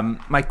my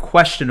my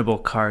questionable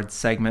cards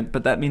segment.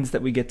 But that means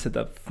that we get to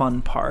the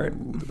fun part.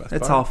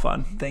 It's all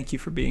fun. Thank you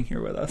for being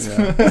here with us.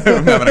 Yeah.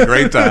 I'm having a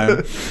great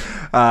time.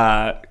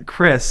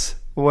 Chris,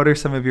 what are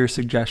some of your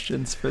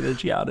suggestions for the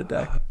Giada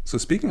deck? So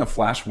speaking of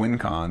flash win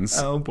cons,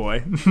 oh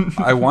boy,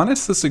 I wanted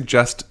to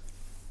suggest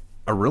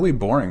a really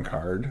boring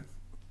card,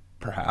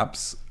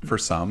 perhaps for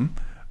some.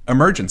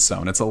 Emergence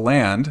Zone. It's a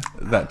land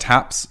that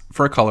taps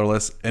for a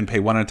colorless and pay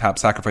 1 and tap,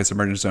 sacrifice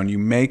Emergence Zone. You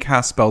may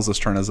cast spells this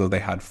turn as though they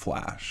had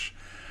flash.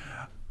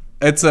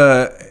 It's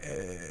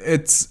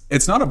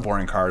not a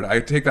boring card. I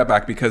take that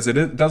back because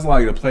it does allow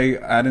you to play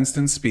at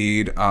instant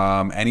speed,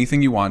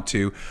 anything you want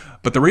to.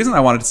 But the reason I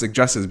wanted to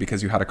suggest is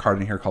because you had a card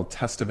in here called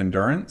Test of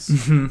Endurance,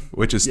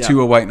 which is 2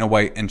 a white and a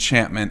white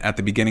enchantment at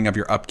the beginning of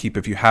your upkeep.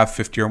 If you have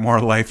 50 or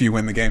more life, you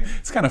win the game.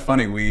 It's kind of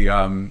funny. We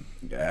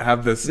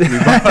have this. We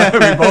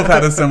both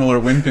had a similar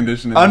win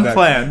condition. In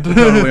Unplanned. The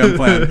deck. Totally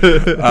unplanned.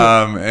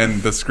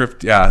 And the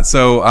script, yeah.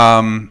 So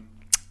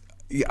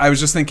I was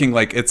just thinking,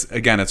 like,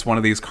 it's one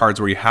of these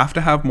cards where you have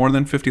to have more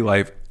than 50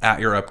 life at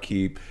your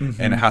upkeep,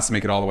 and it has to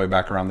make it all the way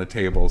back around the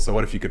table. So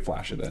what if you could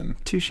flash it in?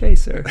 Touche,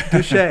 sir.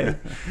 Touche.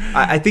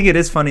 I think it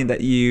is funny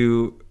that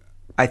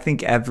I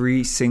think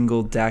every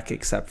single deck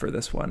except for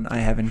this one, I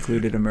have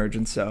included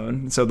Emergence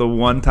Zone. So the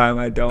one time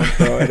I don't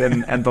throw it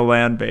in, and the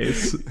land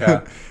base.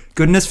 Yeah.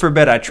 Goodness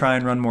forbid I try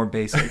and run more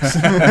basics.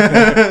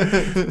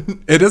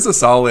 It is a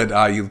solid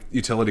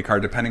utility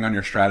card, depending on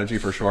your strategy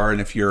for sure.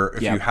 And if you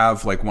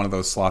have like one of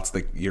those slots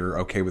that you're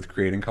okay with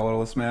creating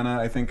colorless mana,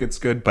 I think it's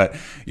good. But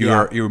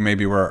you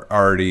maybe were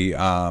already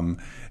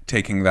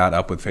taking that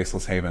up with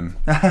Faceless Haven,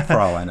 for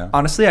all I know.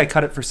 Honestly, I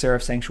cut it for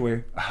Seraph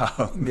Sanctuary.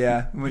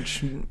 Yeah,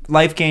 which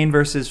life gain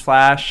versus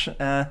flash,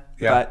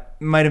 but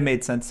might have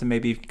made sense to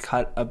maybe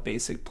cut a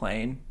basic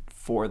plane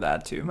for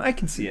that too. I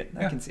can see it.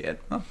 I can see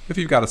it. Well, if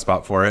you've got a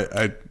spot for it,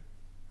 I'd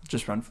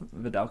just run for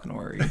Vidal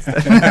Canori.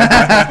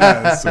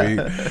 Sweet.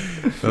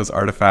 Those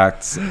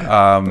artifacts.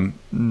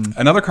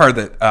 Another card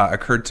that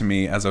occurred to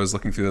me as I was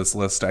looking through this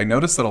list, I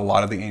noticed that a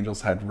lot of the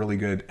angels had really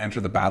good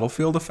enter the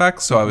battlefield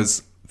effects. So I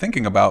was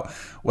thinking about,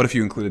 what if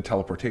you included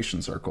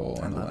Teleportation Circle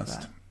on the list?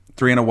 That.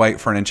 3 and a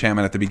white for an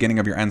enchantment at the beginning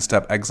of your end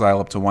step.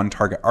 Exile up to 1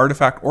 target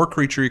artifact or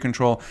creature you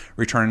control.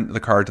 Return the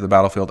card to the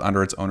battlefield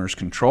under its owner's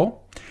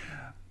control.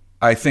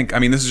 I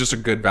mean, this is just a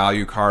good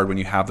value card when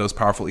you have those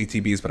powerful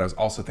ETBs, but I was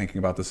also thinking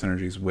about the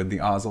synergies with the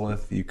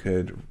Ozolith. You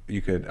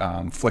could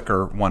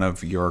flicker one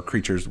of your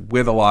creatures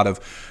with a lot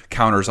of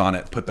counters on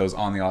it, put those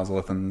on the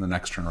Ozolith, and the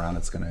next turn around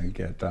it's going to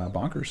get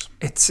bonkers.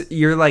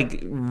 You're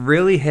like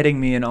really hitting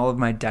me in all of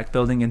my deck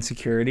building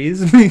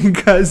insecurities,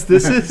 because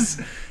this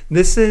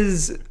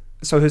is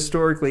so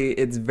historically,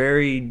 it's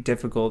very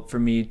difficult for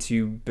me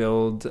to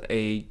build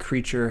a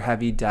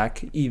creature-heavy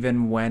deck,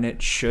 even when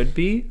it should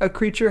be a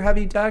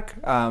creature-heavy deck.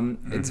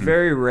 It's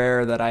very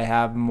rare that I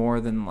have more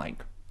than,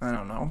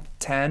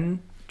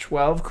 10,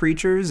 12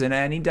 creatures in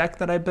any deck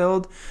that I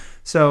build.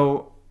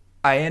 So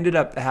I ended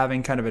up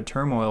having kind of a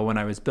turmoil when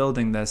I was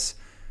building this.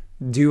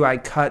 Do I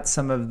cut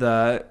some of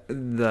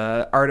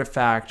the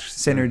artifact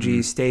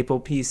synergy staple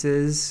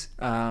pieces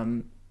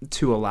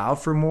to allow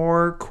for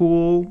more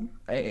cool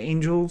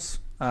angels?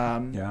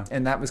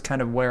 And that was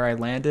kind of where I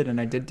landed, and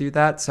I did do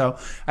that. So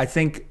I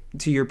think,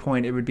 to your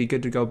point, it would be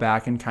good to go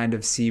back and kind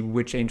of see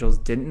which angels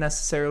didn't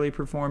necessarily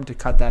perform, to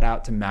cut that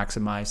out to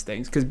maximize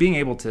things. Because being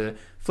able to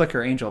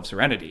flicker Angel of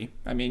Serenity,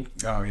 I mean,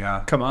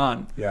 come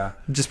on. Yeah.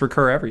 Just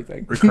recur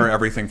everything. Recur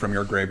everything from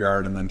your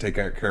graveyard and then take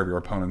care of your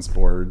opponent's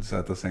boards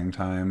at the same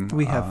time.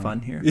 We have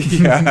fun here.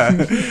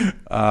 Yeah.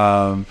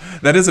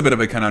 That is a bit of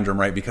a conundrum,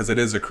 right? Because it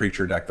is a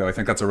creature deck, though. I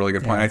think that's a really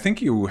good point. I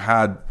think you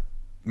had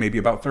maybe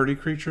about 30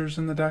 creatures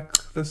in the deck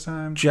this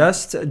time.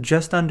 Just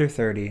under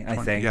 30, I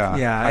think.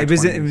 Yeah. It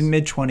was in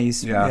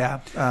mid-20s. Yeah.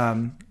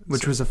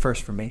 Which was a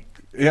first for me.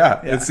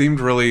 Yeah, it seemed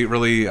really,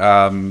 really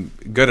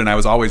good, and I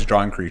was always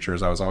drawing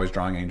creatures. I was always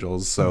drawing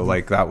angels, so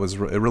that was it.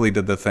 Really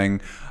did the thing.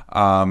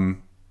 It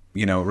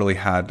really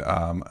had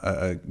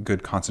a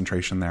good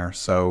concentration there.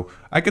 So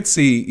I could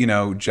see,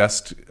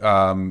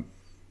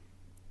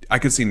 I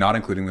could see not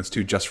including this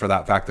too, just for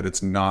that fact that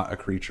it's not a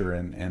creature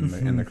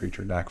in the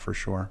creature deck for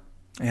sure.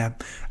 Yeah,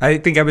 I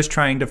think I was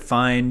trying to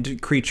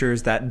find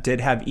creatures that did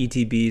have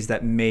ETBs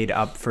that made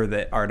up for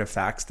the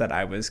artifacts that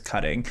I was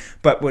cutting.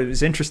 But what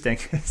was interesting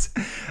is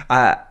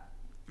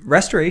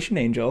Restoration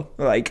Angel,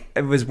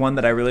 it was one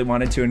that I really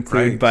wanted to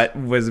include, but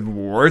was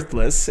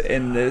worthless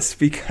in this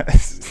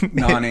because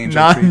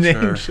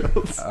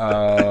non-angels.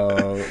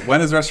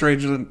 When is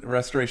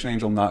Restoration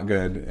Angel not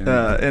good? In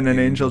an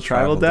angel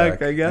tribal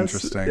deck, I guess.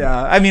 Interesting.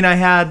 Yeah, I mean, I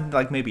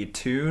had maybe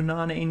 2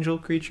 non-angel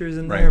creatures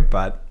in there,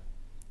 but.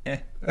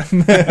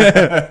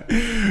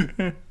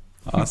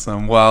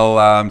 Awesome.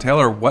 Well,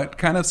 Taylor, what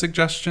kind of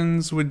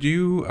suggestions would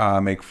you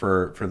make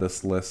for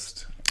this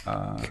list?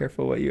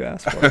 Careful what you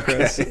ask for,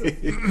 Chris.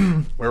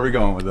 Where are we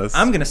going with this?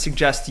 I'm going to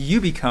suggest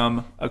you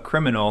become a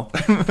criminal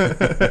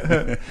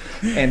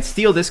and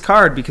steal this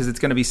card because it's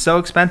going to be so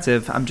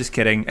expensive. I'm just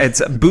kidding.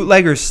 It's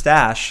Bootlegger's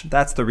Stash.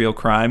 That's the real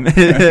crime.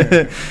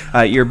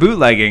 You're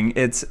bootlegging.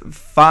 It's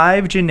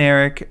 5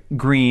 generic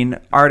green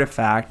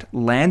artifact.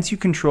 Lands you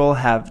control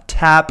have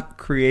tap,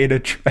 create a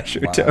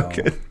treasure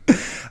token.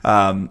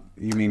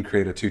 You mean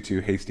create a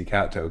 2/2 hasty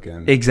cat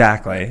token?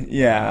 Exactly.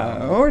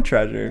 Yeah. Or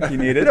treasure if you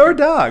need it. Or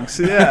dogs.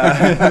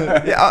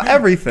 Yeah.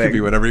 Everything. Could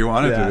be whatever you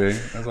want it to be.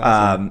 That's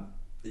awesome.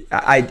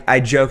 I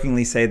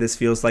jokingly say this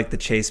feels like the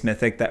Chase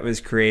Mythic that was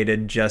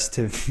created just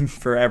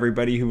for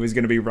everybody who was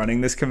going to be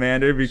running this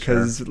commander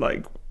because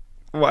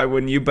why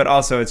wouldn't you? But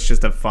also it's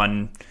just a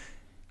fun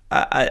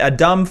a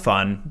dumb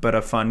fun, but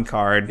a fun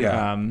card.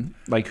 Yeah.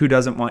 Like, who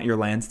doesn't want your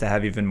lands to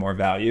have even more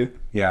value?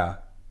 Yeah.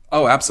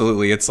 Oh,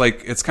 absolutely. It's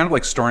kind of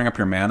like storing up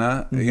your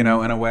mana, in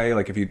a way.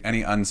 Like if you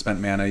any unspent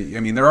mana, I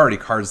mean, there are already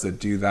cards that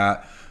do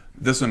that.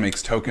 This one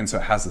makes tokens, so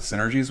it has the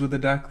synergies with the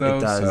deck, though.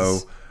 It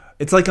does. So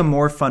it's like a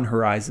more fun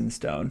Horizon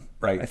Stone,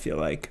 right? I feel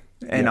like,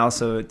 and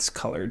also it's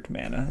colored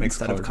mana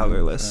instead of colored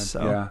colorless.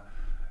 mana. So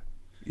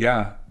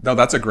yeah. No,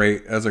 that's a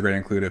great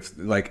include. If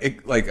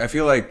I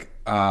feel like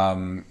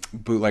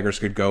bootleggers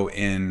could go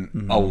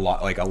in a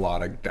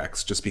lot of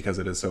decks just because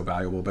it is so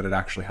valuable, but it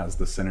actually has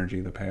the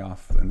synergy, the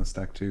payoff in this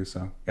deck too.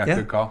 So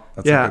good call.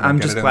 That's a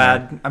good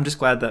one. I'm just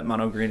glad that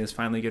mono green is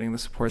finally getting the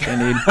support they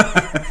need.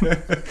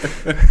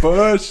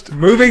 Pushed.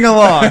 Moving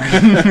along.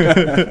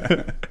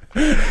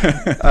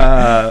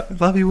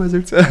 Love you,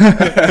 Wizards.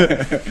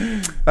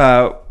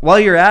 While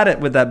you're at it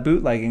with that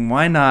bootlegging,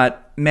 why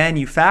not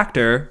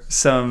manufacture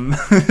some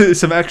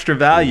extra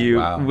value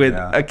with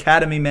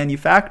Academy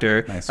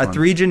Manufactor, a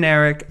 3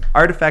 generic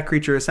artifact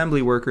creature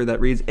assembly worker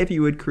that reads, if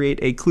you would create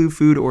a clue,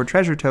 food, or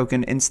treasure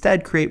token,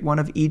 instead create one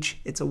of each.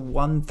 It's a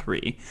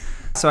 1/3.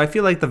 So I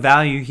feel like the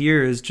value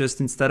here is just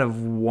instead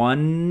of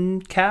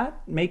 1 cat,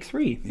 make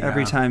 3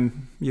 every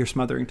time your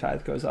Smothering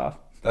Tithe goes off.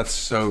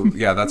 That's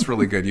that's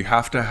really good. You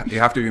have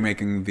to be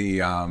making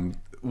the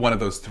one of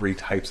those 3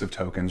 types of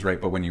tokens, right?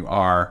 But when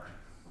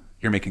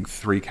you're making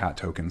 3 cat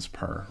tokens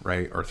per,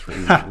 right? Or 3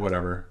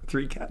 whatever.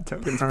 3 cat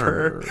tokens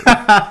per.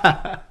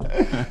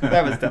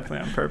 That was definitely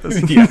on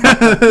purpose.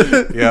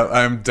 Yeah,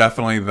 I'm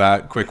definitely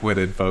that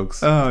quick-witted,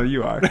 folks. Oh,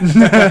 you are.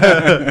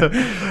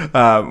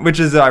 Which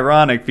is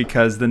ironic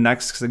because the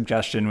next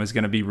suggestion was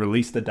going to be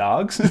release the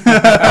dogs.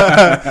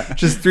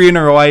 Just 3 in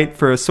a white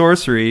for a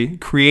sorcery.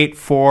 Create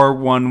 4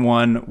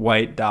 1/1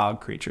 white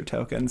dog creature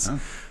tokens. Oh.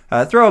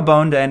 Throw a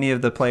bone to any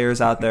of the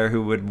players out there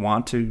who would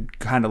want to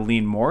kind of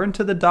lean more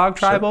into the dog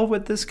tribal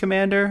with this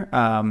commander.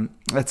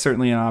 That's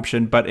certainly an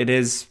option, but it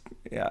is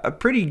a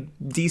pretty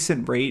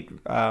decent rate,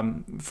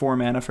 4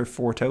 mana for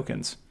 4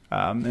 tokens.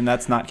 And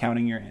that's not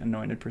counting your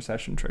Anointed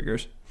Procession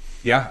triggers.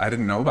 Yeah, I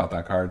didn't know about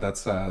that card.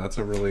 That's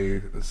a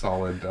really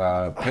solid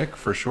pick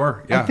for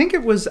sure. Yeah, I think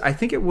it was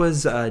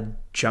a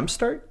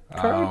Jumpstart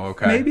card. Oh,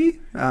 okay.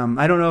 Maybe.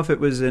 I don't know if it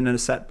was in a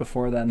set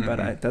before then,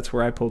 but that's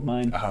where I pulled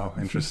mine. Oh,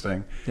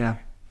 interesting. Yeah.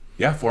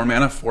 Yeah, 4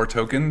 mana, 4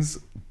 tokens,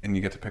 and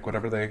you get to pick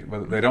whatever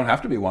they don't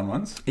have to be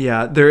 1/1s.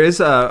 Yeah, there is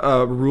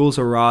a rules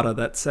errata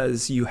that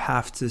says you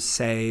have to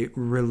say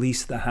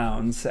release the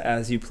hounds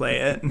as you play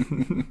it.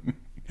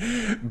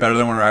 Better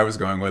than where I was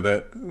going with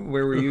it.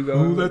 Where were you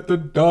going? Let the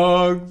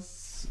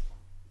dogs.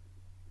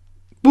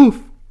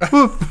 Woof.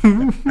 Woof.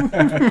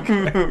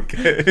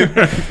 Okay.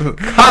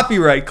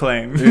 Copyright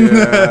claim.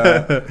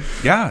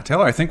 Yeah,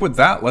 Taylor, I think with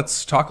that,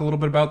 let's talk a little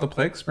bit about the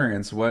play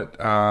experience. What,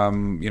 how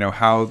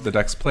the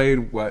decks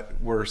played.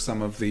 What were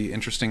some of the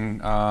interesting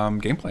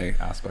gameplay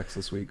aspects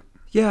this week?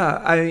 Yeah,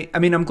 I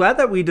mean, I'm glad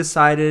that we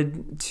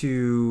decided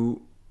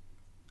to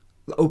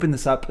open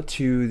this up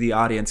to the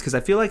audience because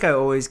I feel like I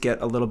always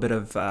get a little bit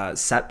of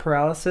set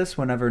paralysis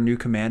whenever new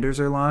commanders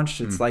are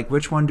launched. It's like,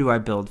 which one do I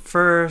build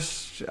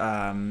first?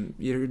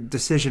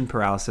 Decision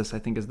paralysis, I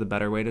think, is the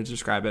better way to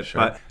describe it.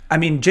 Sure. But I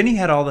mean, Jinnie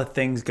had all the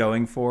things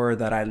going for her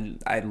that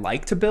I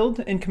like to build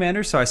in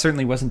commanders, so I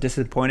certainly wasn't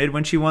disappointed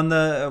when she won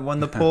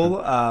the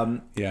poll.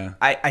 Yeah,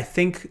 I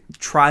think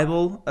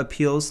tribal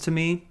appeals to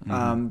me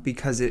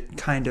because it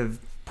kind of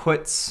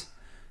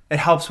it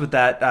helps with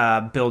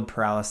that build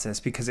paralysis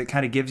because it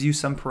kind of gives you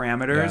some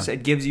parameters. Yeah.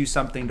 It gives you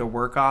something to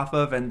work off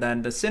of, and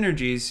then the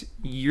synergies,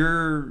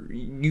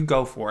 you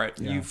go for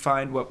it. Yeah. You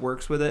find what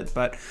works with it.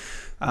 But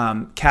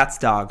cats,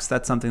 dogs,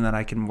 that's something that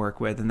I can work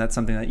with, and that's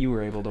something that you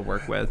were able to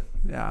work with.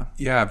 Yeah.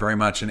 Yeah, very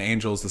much. And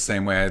angels the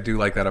same way. I do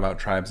like that about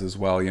tribes as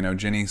well.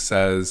 Jinnie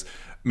says,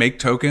 make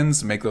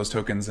those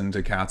tokens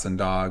into cats and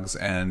dogs,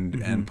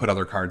 and put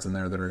other cards in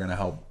there that are going to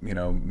help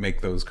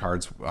make those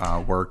cards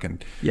work.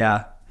 And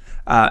yeah.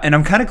 And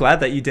I'm kind of glad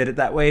that you did it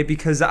that way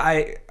because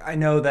I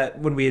know that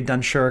when we had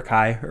done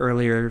Shurikai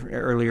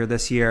earlier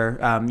this year,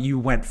 you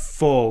went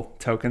full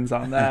tokens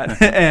on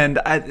that. And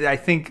I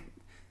think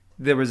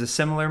there was a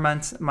similar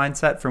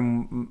mindset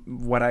from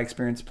what I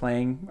experienced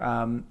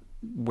playing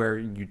where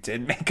you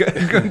did make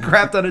a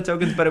crap ton of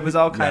tokens, but it was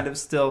all kind of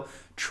still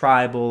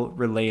tribal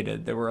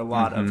related. There were a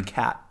lot of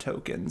cat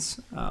tokens.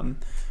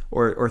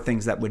 Or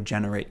things that would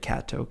generate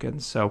cat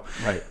tokens. So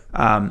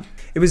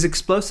it was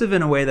explosive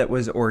in a way that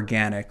was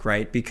organic,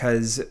 right?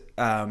 Because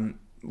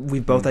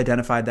we both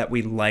identified that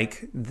we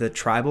like the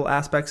tribal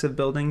aspects of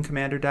building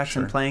commander decks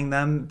and playing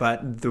them,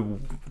 but the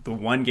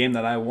one game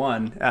that I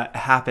won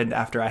happened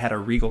after I had a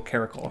Regal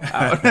Caracal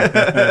out,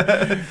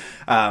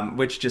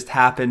 which just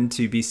happened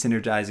to be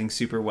synergizing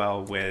super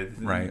well with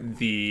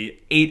the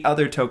 8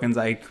 other tokens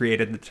I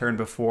created the turn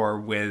before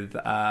with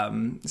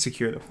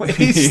Secure the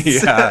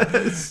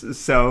Waste.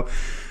 So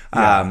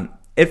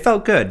it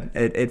felt good.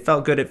 It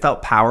felt good. It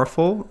felt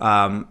powerful.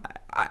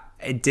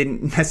 it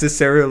didn't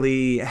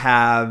necessarily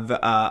have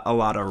a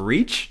lot of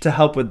reach to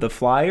help with the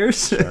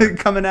flyers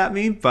coming at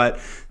me, but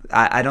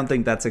I don't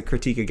think that's a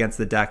critique against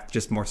the deck,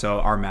 just more so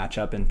our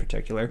matchup in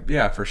particular.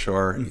 Yeah, for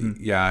sure.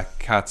 Yeah,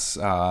 cats,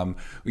 the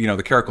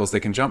caracals, they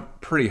can jump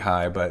pretty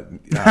high, but...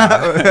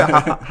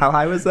 How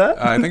high was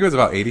that? I think it was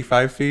about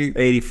 85 feet.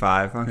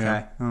 85, okay.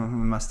 Yeah. Oh, I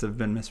must have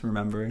been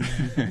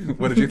misremembering.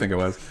 What did you think it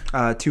was?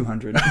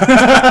 200. Well,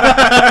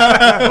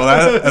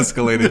 that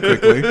escalated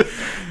quickly.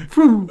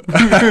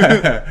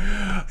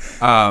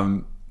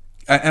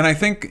 And I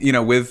think,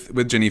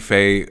 with Jinnie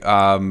Fay,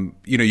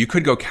 you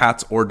could go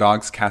cats or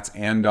dogs, cats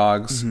and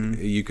dogs.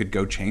 You could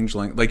go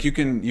changeling. Like you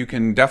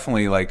can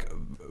definitely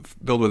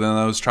build within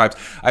those tribes.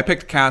 I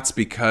picked cats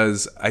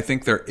because I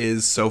think there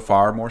is so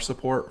far more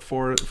support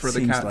for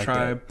the cat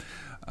tribe.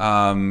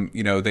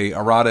 They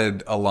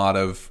eroded a lot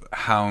of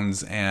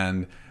hounds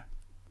and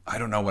I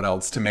don't know what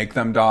else to make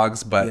them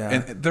dogs, but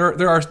and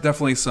there are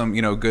definitely some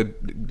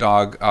good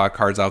dog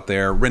cards out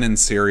there. Rin and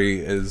Siri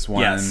is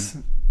one. Yes.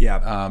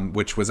 Yeah.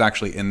 Which was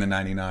actually in the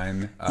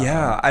 99.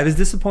 I was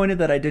disappointed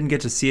that I didn't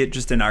get to see it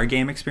just in our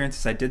game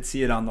experiences. I did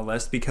see it on the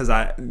list because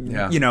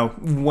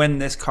when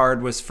this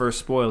card was first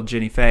spoiled,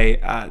 Jinnie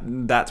Fay,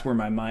 that's where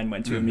my mind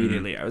went to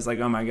immediately. I was like,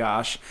 oh my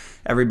gosh,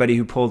 everybody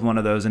who pulled one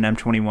of those in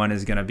M21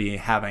 is going to be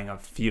having a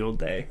field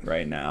day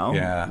right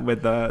now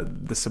with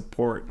the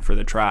support for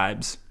the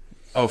tribes.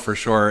 Oh, for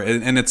sure.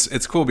 And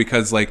it's cool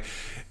because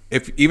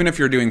even if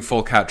you're doing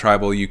full cat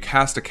tribal, you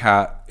cast a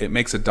cat, it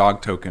makes a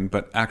dog token,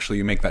 but actually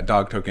you make that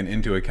dog token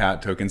into a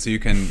cat token, so you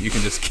can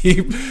just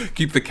keep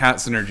the cat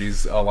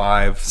synergies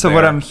alive. So there.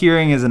 What I'm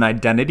hearing is an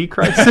identity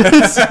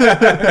crisis.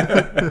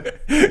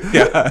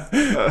 Yeah.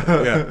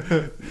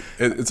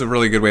 It's a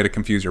really good way to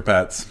confuse your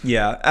pets.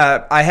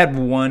 Yeah, I had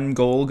one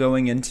goal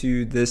going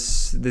into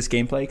this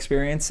gameplay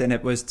experience, and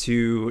it was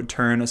to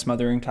turn a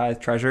Smothering Tithe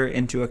treasure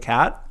into a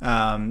cat,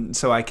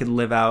 so I could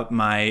live out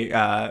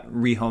my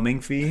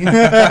rehoming fee.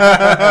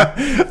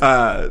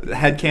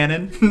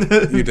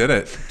 Headcanon. You did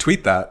it.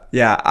 Tweet that.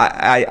 Yeah,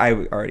 I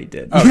already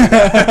did. Okay.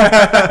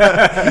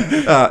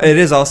 It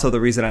is also the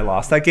reason I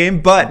lost that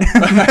game, but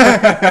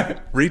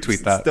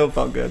retweet that. Still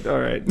felt good. All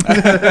right.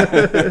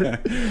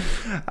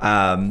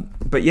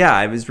 But yeah,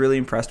 I was really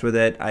impressed with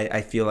it.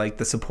 I feel like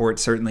the support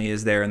certainly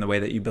is there in the way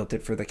that you built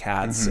it for the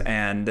cats,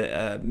 and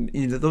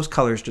those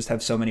colors just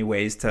have so many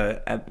ways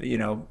to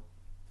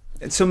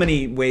so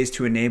many ways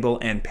to enable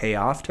and pay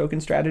off token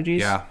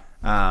strategies. Yeah.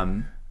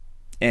 And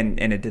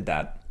it did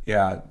that.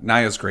 Yeah,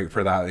 Naya's great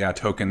for that. Yeah,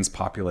 tokens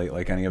populate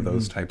like any of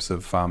those types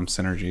of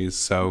synergies.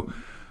 So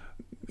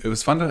it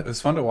was fun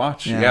to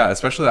watch. Yeah,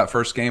 especially that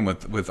first game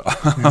with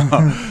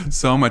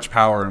so much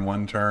power in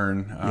one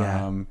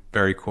turn.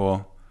 Very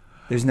cool.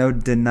 There's no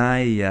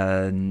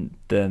denying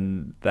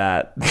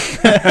that.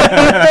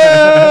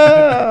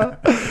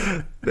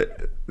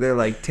 They're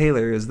like,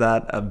 Taylor, is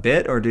that a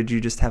bit or did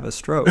you just have a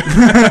stroke?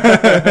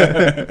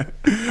 I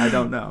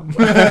don't know.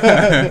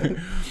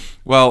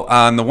 Well,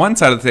 on the one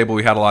side of the table,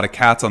 we had a lot of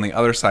cats. On the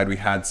other side, we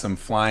had some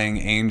flying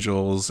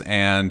angels.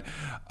 And,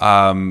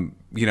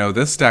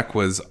 this deck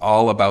was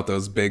all about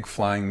those big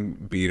flying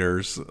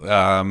beaters.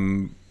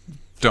 Don't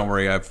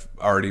worry, I've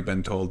already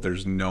been told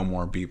there's no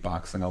more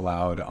beatboxing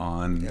allowed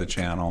on the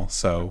channel.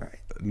 So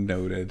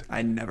noted.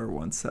 I never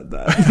once said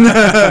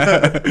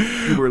that.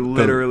 We were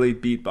literally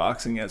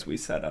beatboxing as we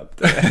set up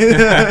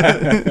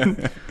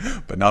today.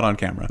 But not on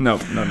camera. No.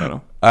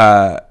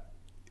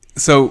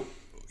 So...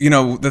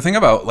 the thing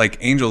about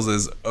angels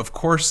is, of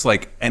course,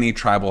 any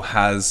tribal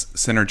has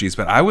synergies,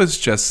 but I was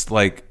just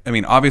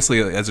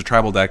obviously as a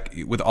tribal deck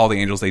with all the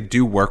angels, they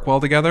do work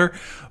well together,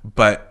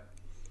 but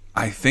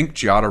I think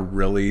Giada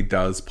really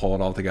does pull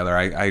it all together.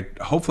 I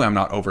hopefully I'm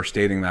not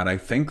overstating that. I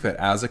think that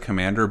as a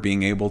commander,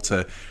 being able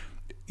to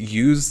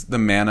use the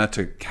mana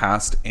to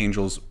cast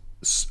angels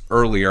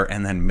earlier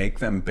and then make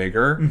them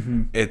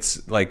bigger, it's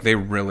they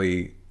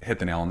really hit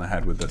the nail on the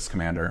head with this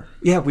commander.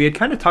 Yeah, we had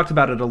kind of talked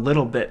about it a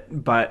little bit,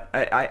 but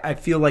I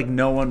feel like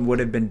no one would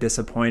have been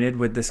disappointed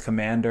with this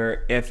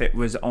commander if it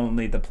was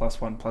only the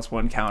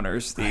 +1/+1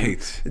 counters.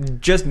 Right.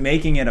 Just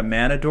making it a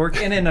mana dork,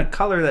 and in a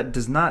color that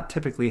does not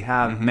typically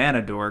have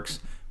mana dorks,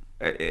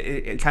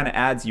 it kind of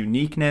adds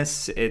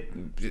uniqueness.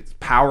 It's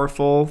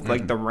powerful.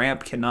 The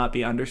ramp cannot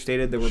be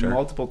understated. There were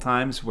multiple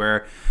times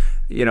where,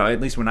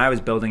 at least when I was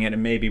building it,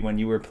 and maybe when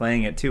you were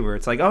playing it too, where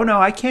it's like, oh no,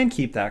 I can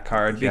keep that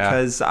card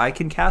because I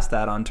can cast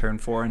that on turn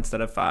 4 instead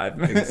of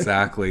 5.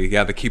 Exactly.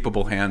 Yeah, the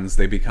keepable hands,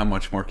 they become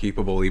much more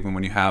keepable even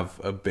when you have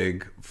a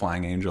big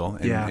flying angel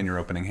in your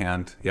opening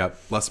hand. Yep.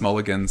 Less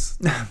mulligans.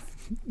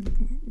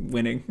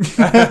 Winning.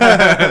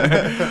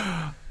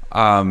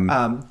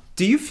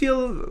 Do you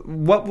feel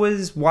what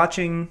was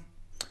watching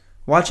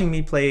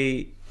me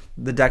play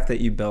the deck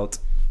that you built,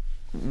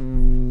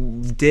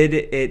 did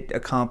it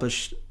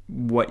accomplish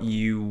what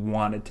you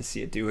wanted to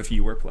see it do if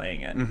you were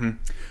playing it. Mm-hmm.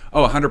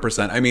 Oh,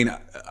 100%. I mean,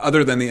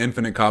 other than the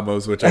infinite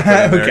combos, which I put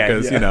in there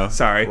because, you know,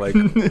 sorry. Like,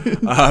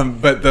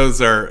 but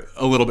those are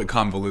a little bit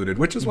convoluted,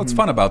 which is what's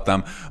fun about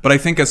them. But I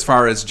think as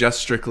far as just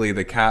strictly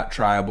the cat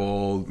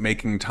tribal,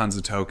 making tons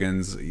of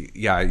tokens,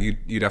 yeah,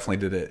 you definitely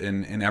did it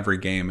in every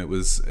game.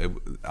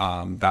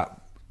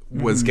 That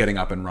was getting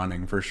up and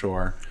running for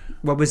sure.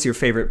 What was your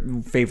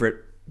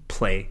favorite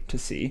play to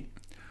see?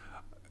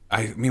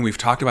 I mean, we've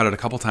talked about it a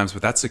couple times,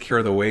 but that's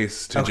Secure the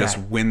Waste to just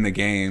win the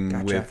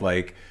game with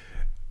like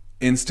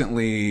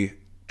instantly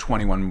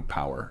 21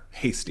 power,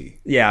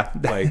 hasty. Yeah.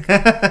 Like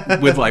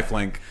with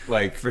lifelink,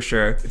 like for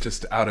sure.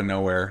 Just out of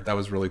nowhere. That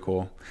was really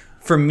cool.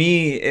 For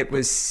me, it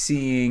was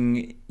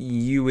seeing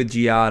you with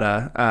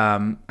Giada.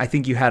 I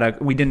think you had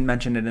we didn't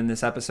mention it in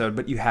this episode,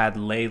 but you had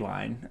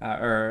Leyline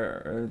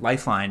or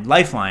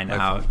Lifeline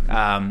out,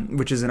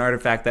 which is an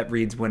artifact that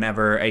reads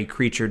whenever a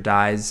creature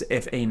dies,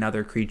 if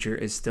another creature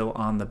is still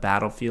on the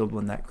battlefield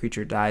when that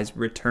creature dies,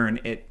 return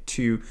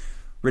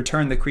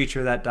the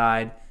creature that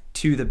died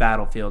to the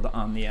battlefield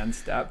on the end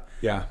step.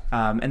 Yeah.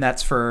 And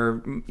that's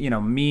for,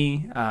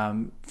 me,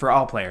 for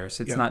all players.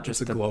 It's not just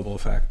a global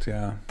effect.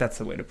 Yeah. That's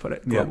the way to put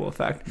it. Global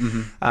effect.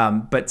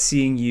 Mm-hmm. But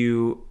seeing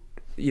you,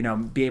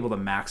 be able to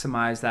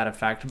maximize that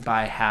effect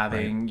by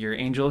having your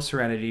Angel of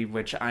Serenity,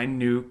 which I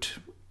nuked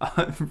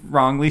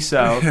wrongly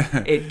so.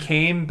 It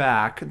came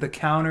back. The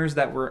counters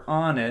that were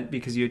on it,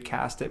 because you had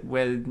cast it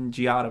when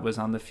Giada was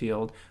on the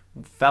field,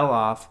 fell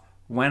off,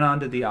 went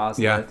onto the Ozolith.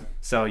 Yeah.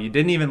 So you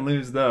didn't even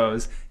lose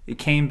those. It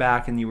came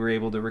back and you were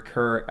able to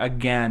recur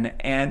again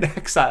and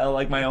exile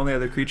like my only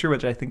other creature,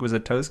 which I think was a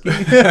Toski.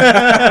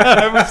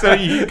 So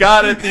you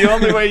got it the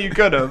only way you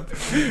could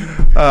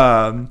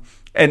have.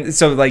 And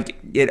so like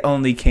it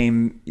only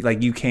came,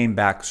 like you came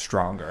back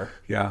stronger.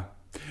 Yeah.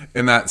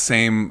 In that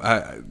same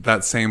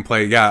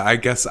play. Yeah. I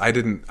guess I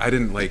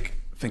didn't like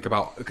think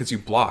about, because you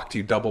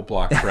double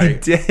blocked, right? I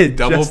did,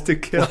 double just to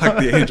kill block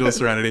the Angel of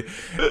Serenity,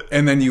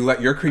 and then you let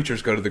your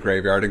creatures go to the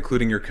graveyard,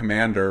 including your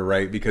commander,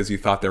 right? Because you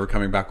thought they were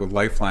coming back with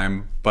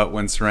Lifeline, but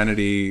when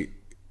Serenity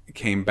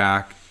came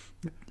back,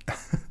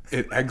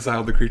 it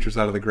exiled the creatures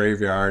out of the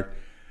graveyard,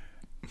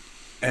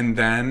 and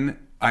then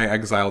I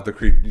exiled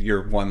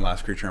your one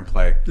last creature in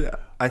play. Yeah.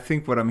 I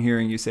think what I'm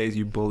hearing you say is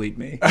you bullied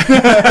me.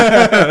 Didn't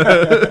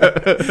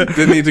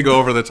need to go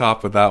over the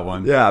top with that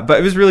one. Yeah, but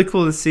it was really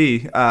cool to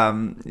see.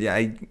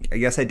 I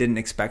guess I didn't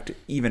expect,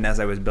 even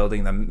as I was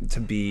building them, to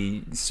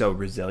be so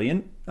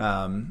resilient.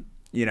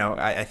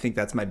 I think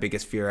that's my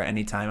biggest fear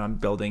anytime I'm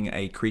building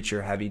a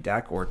creature-heavy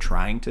deck or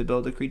trying to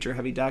build a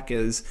creature-heavy deck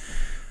is...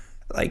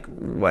 like,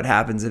 what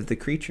happens if the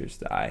creatures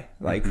die?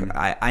 Like,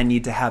 I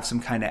need to have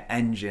some kind of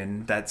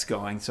engine that's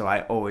going, so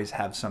I always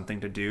have something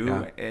to do.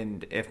 Yeah.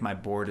 And if my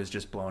board is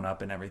just blown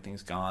up and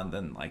everything's gone,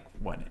 then like,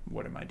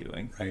 what am I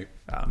doing? Right.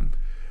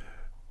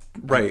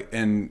 Right.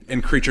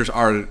 And creatures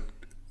are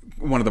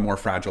one of the more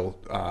fragile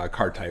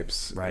card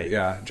types. Right.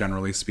 Yeah.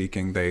 Generally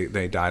speaking,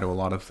 they die to a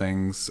lot of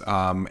things.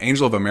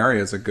 Angel of Emeria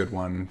is a good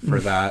one for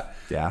that.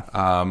 Yeah.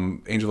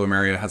 Angel of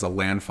Emeria has a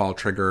landfall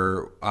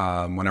trigger.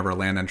 Whenever a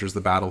land enters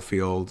the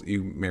battlefield,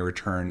 you may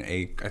return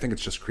I think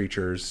it's just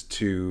creatures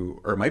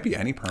or it might be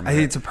any permanent. I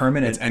think it's a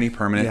permanent. It's any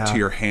permanent to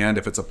your hand.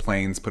 If it's a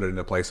plains, put it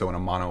into play. So in a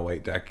mono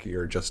white deck,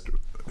 you're just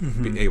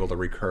be able to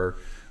recur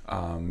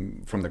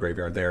from the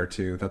graveyard there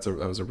too. That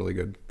was a really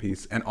good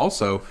piece. And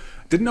also,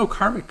 didn't know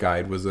Karmic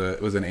Guide was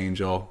an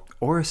angel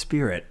or a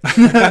spirit.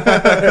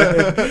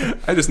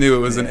 I just knew it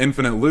was an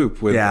infinite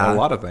loop with a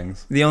lot of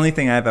things. The only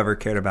thing I've ever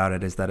cared about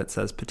it is that it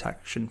says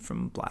protection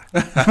from black.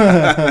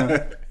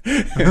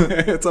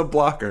 It's a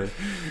blocker.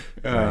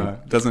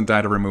 Doesn't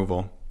die to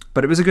removal.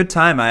 But it was a good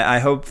time. I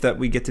hope that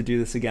we get to do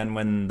this again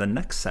when the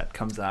next set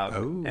comes out.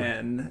 Oh.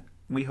 And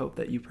we hope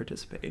that you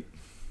participate.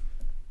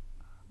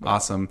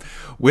 Awesome.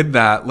 With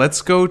that,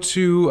 let's go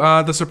to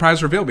the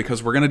surprise reveal,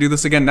 because we're going to do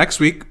this again next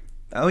week.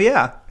 Oh,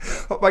 yeah.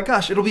 Oh, my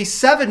gosh. It'll be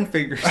 7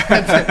 figures.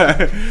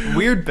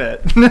 Weird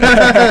bit.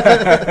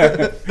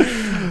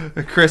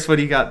 Chris, what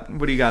do you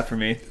got for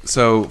me?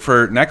 So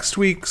for next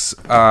week's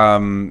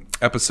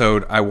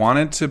episode, I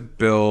wanted to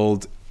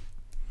build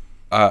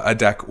a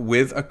deck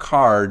with a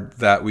card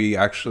that we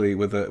actually,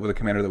 with a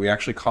commander that we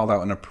actually called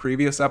out in a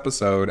previous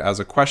episode as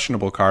a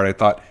questionable card. I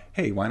thought,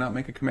 hey, why not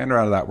make a commander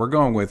out of that? We're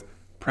going with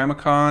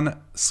Pramicon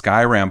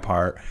Sky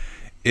Rampart.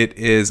 It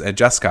is a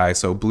Jeskai,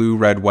 so blue,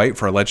 red, white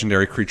for a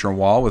legendary creature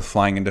wall with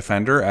flying and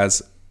defender.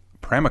 As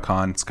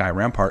Pramicon Sky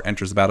Rampart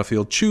enters the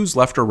battlefield, choose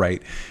left or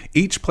right.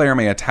 Each player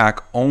may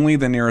attack only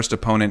the nearest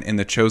opponent in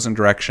the chosen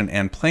direction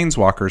and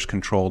planeswalkers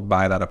controlled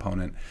by that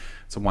opponent.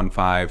 It's a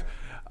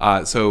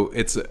 1/5. So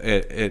it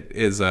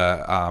is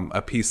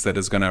a piece that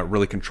is going to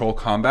really control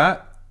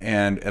combat,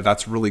 and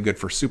that's really good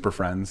for Super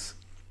Friends.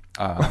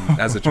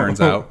 As it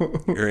turns out,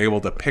 you're able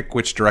to pick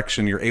which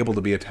direction you're able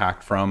to be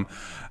attacked from.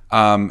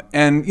 And,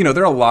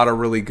 there are a lot of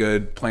really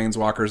good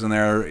planeswalkers in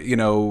there.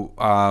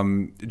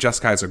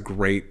 Jeskai is a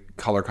great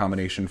color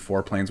combination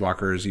for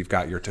planeswalkers. You've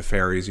got your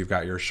Teferis, you've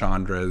got your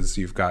Chandras,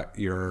 you've got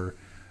your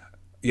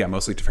Yeah,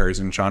 mostly Teferis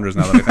and Chandras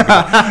now that I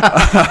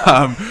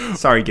think about it.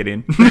 Sorry,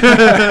 Gideon.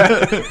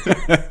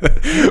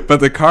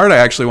 But the card I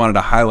actually wanted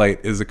to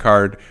highlight is a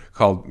card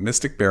called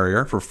Mystic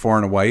Barrier for 4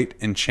 and a white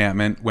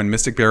enchantment. When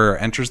Mystic Barrier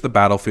enters the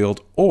battlefield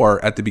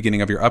or at the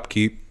beginning of your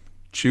upkeep,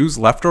 choose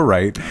left or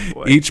right.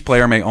 Each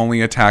player may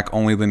only attack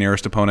only the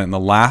nearest opponent in the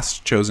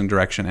last chosen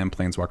direction and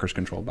planeswalkers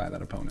controlled by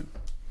that opponent.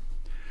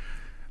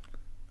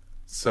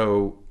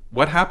 So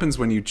what happens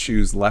when you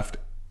choose left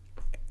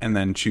and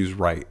then choose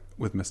right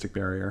with Mystic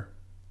Barrier?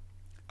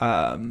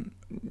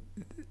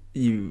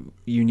 You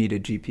need a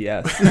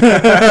GPS.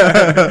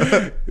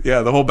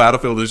 Yeah, the whole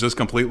battlefield is just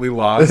completely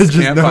lost.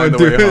 Can't find the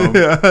way home.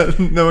 Yeah,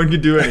 no one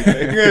can do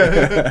anything.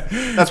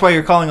 That's why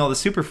you're calling all the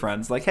super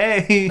friends. Like,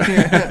 hey,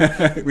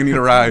 we need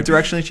a ride.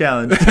 Directionally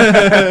challenged.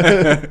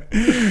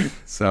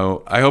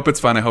 So I hope it's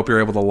fun. I hope you're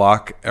able to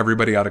lock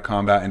everybody out of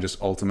combat and just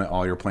ultimate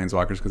all your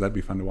planeswalkers, because that'd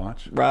be fun to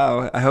watch.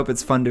 Wow, I hope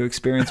it's fun to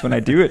experience when I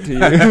do it to you.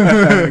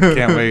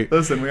 Can't wait.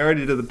 Listen, we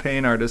already did the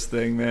pain artist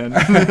thing, man.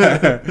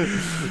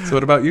 So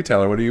what about you,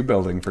 Taylor? What are you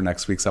building for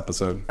next week's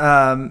episode?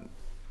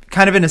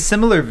 Kind of in a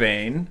similar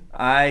vein,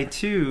 I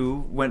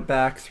too went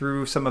back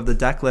through some of the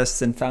deck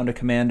lists and found a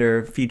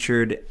commander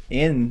featured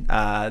in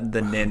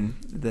the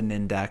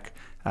Nin deck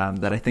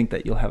that I think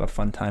that you'll have a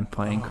fun time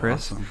playing,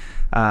 Chris.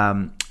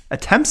 Awesome.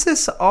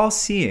 Attempsis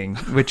All-Seeing,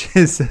 which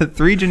is a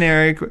 3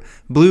 generic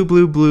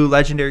blue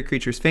legendary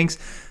creature Sphinx.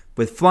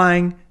 With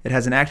flying, it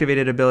has an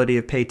activated ability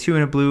of pay 2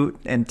 and a blue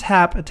and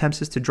tap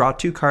Attempsis to draw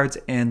 2 cards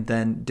and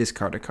then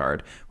discard a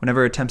card.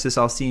 Whenever Attempsis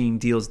All-Seeing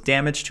deals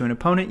damage to an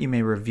opponent, you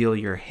may reveal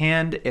your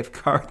hand. If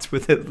cards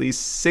with at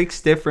least 6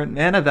 different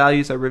mana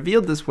values are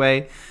revealed this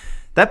way,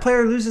 that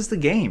player loses the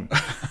game.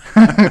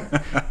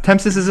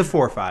 Attempsis is a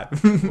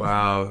 4/5.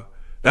 Wow.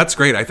 That's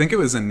great. I think it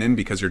was in Nin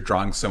because you're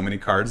drawing so many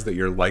cards that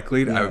you're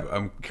likely to,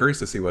 I'm curious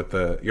to see what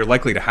you're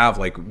likely to have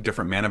like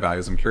different mana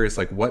values. I'm curious,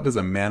 like, what does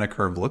a mana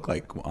curve look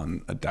like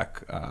on a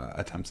deck,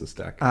 a Tempest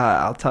deck?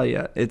 I'll tell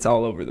you, it's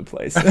all over the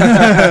place.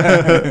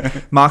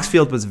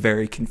 Moxfield was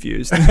very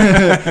confused.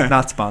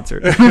 Not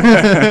sponsored.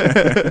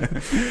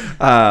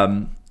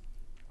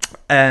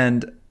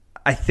 And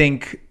I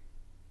think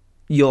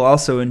you'll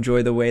also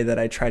enjoy the way that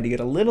I tried to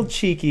get a little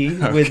cheeky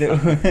with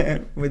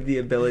the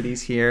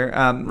abilities here.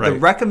 The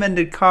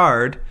recommended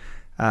card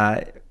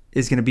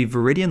is going to be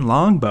Viridian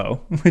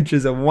Longbow, which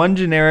is a 1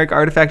 generic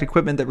artifact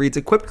equipment that reads,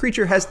 equipped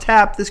creature has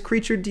tapped. This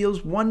creature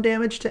deals 1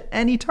 damage to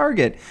any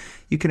target.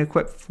 You can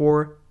equip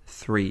for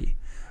 3.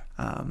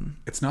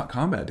 It's not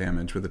combat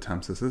damage with the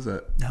Tempest, is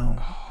it? No.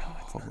 Oh,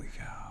 holy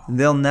cow.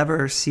 They'll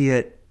never see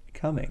it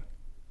coming.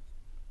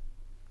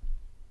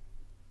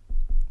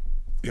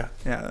 Yeah.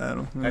 Yeah, I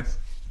don't know. Nice.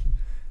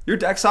 Your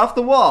deck's off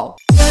the wall.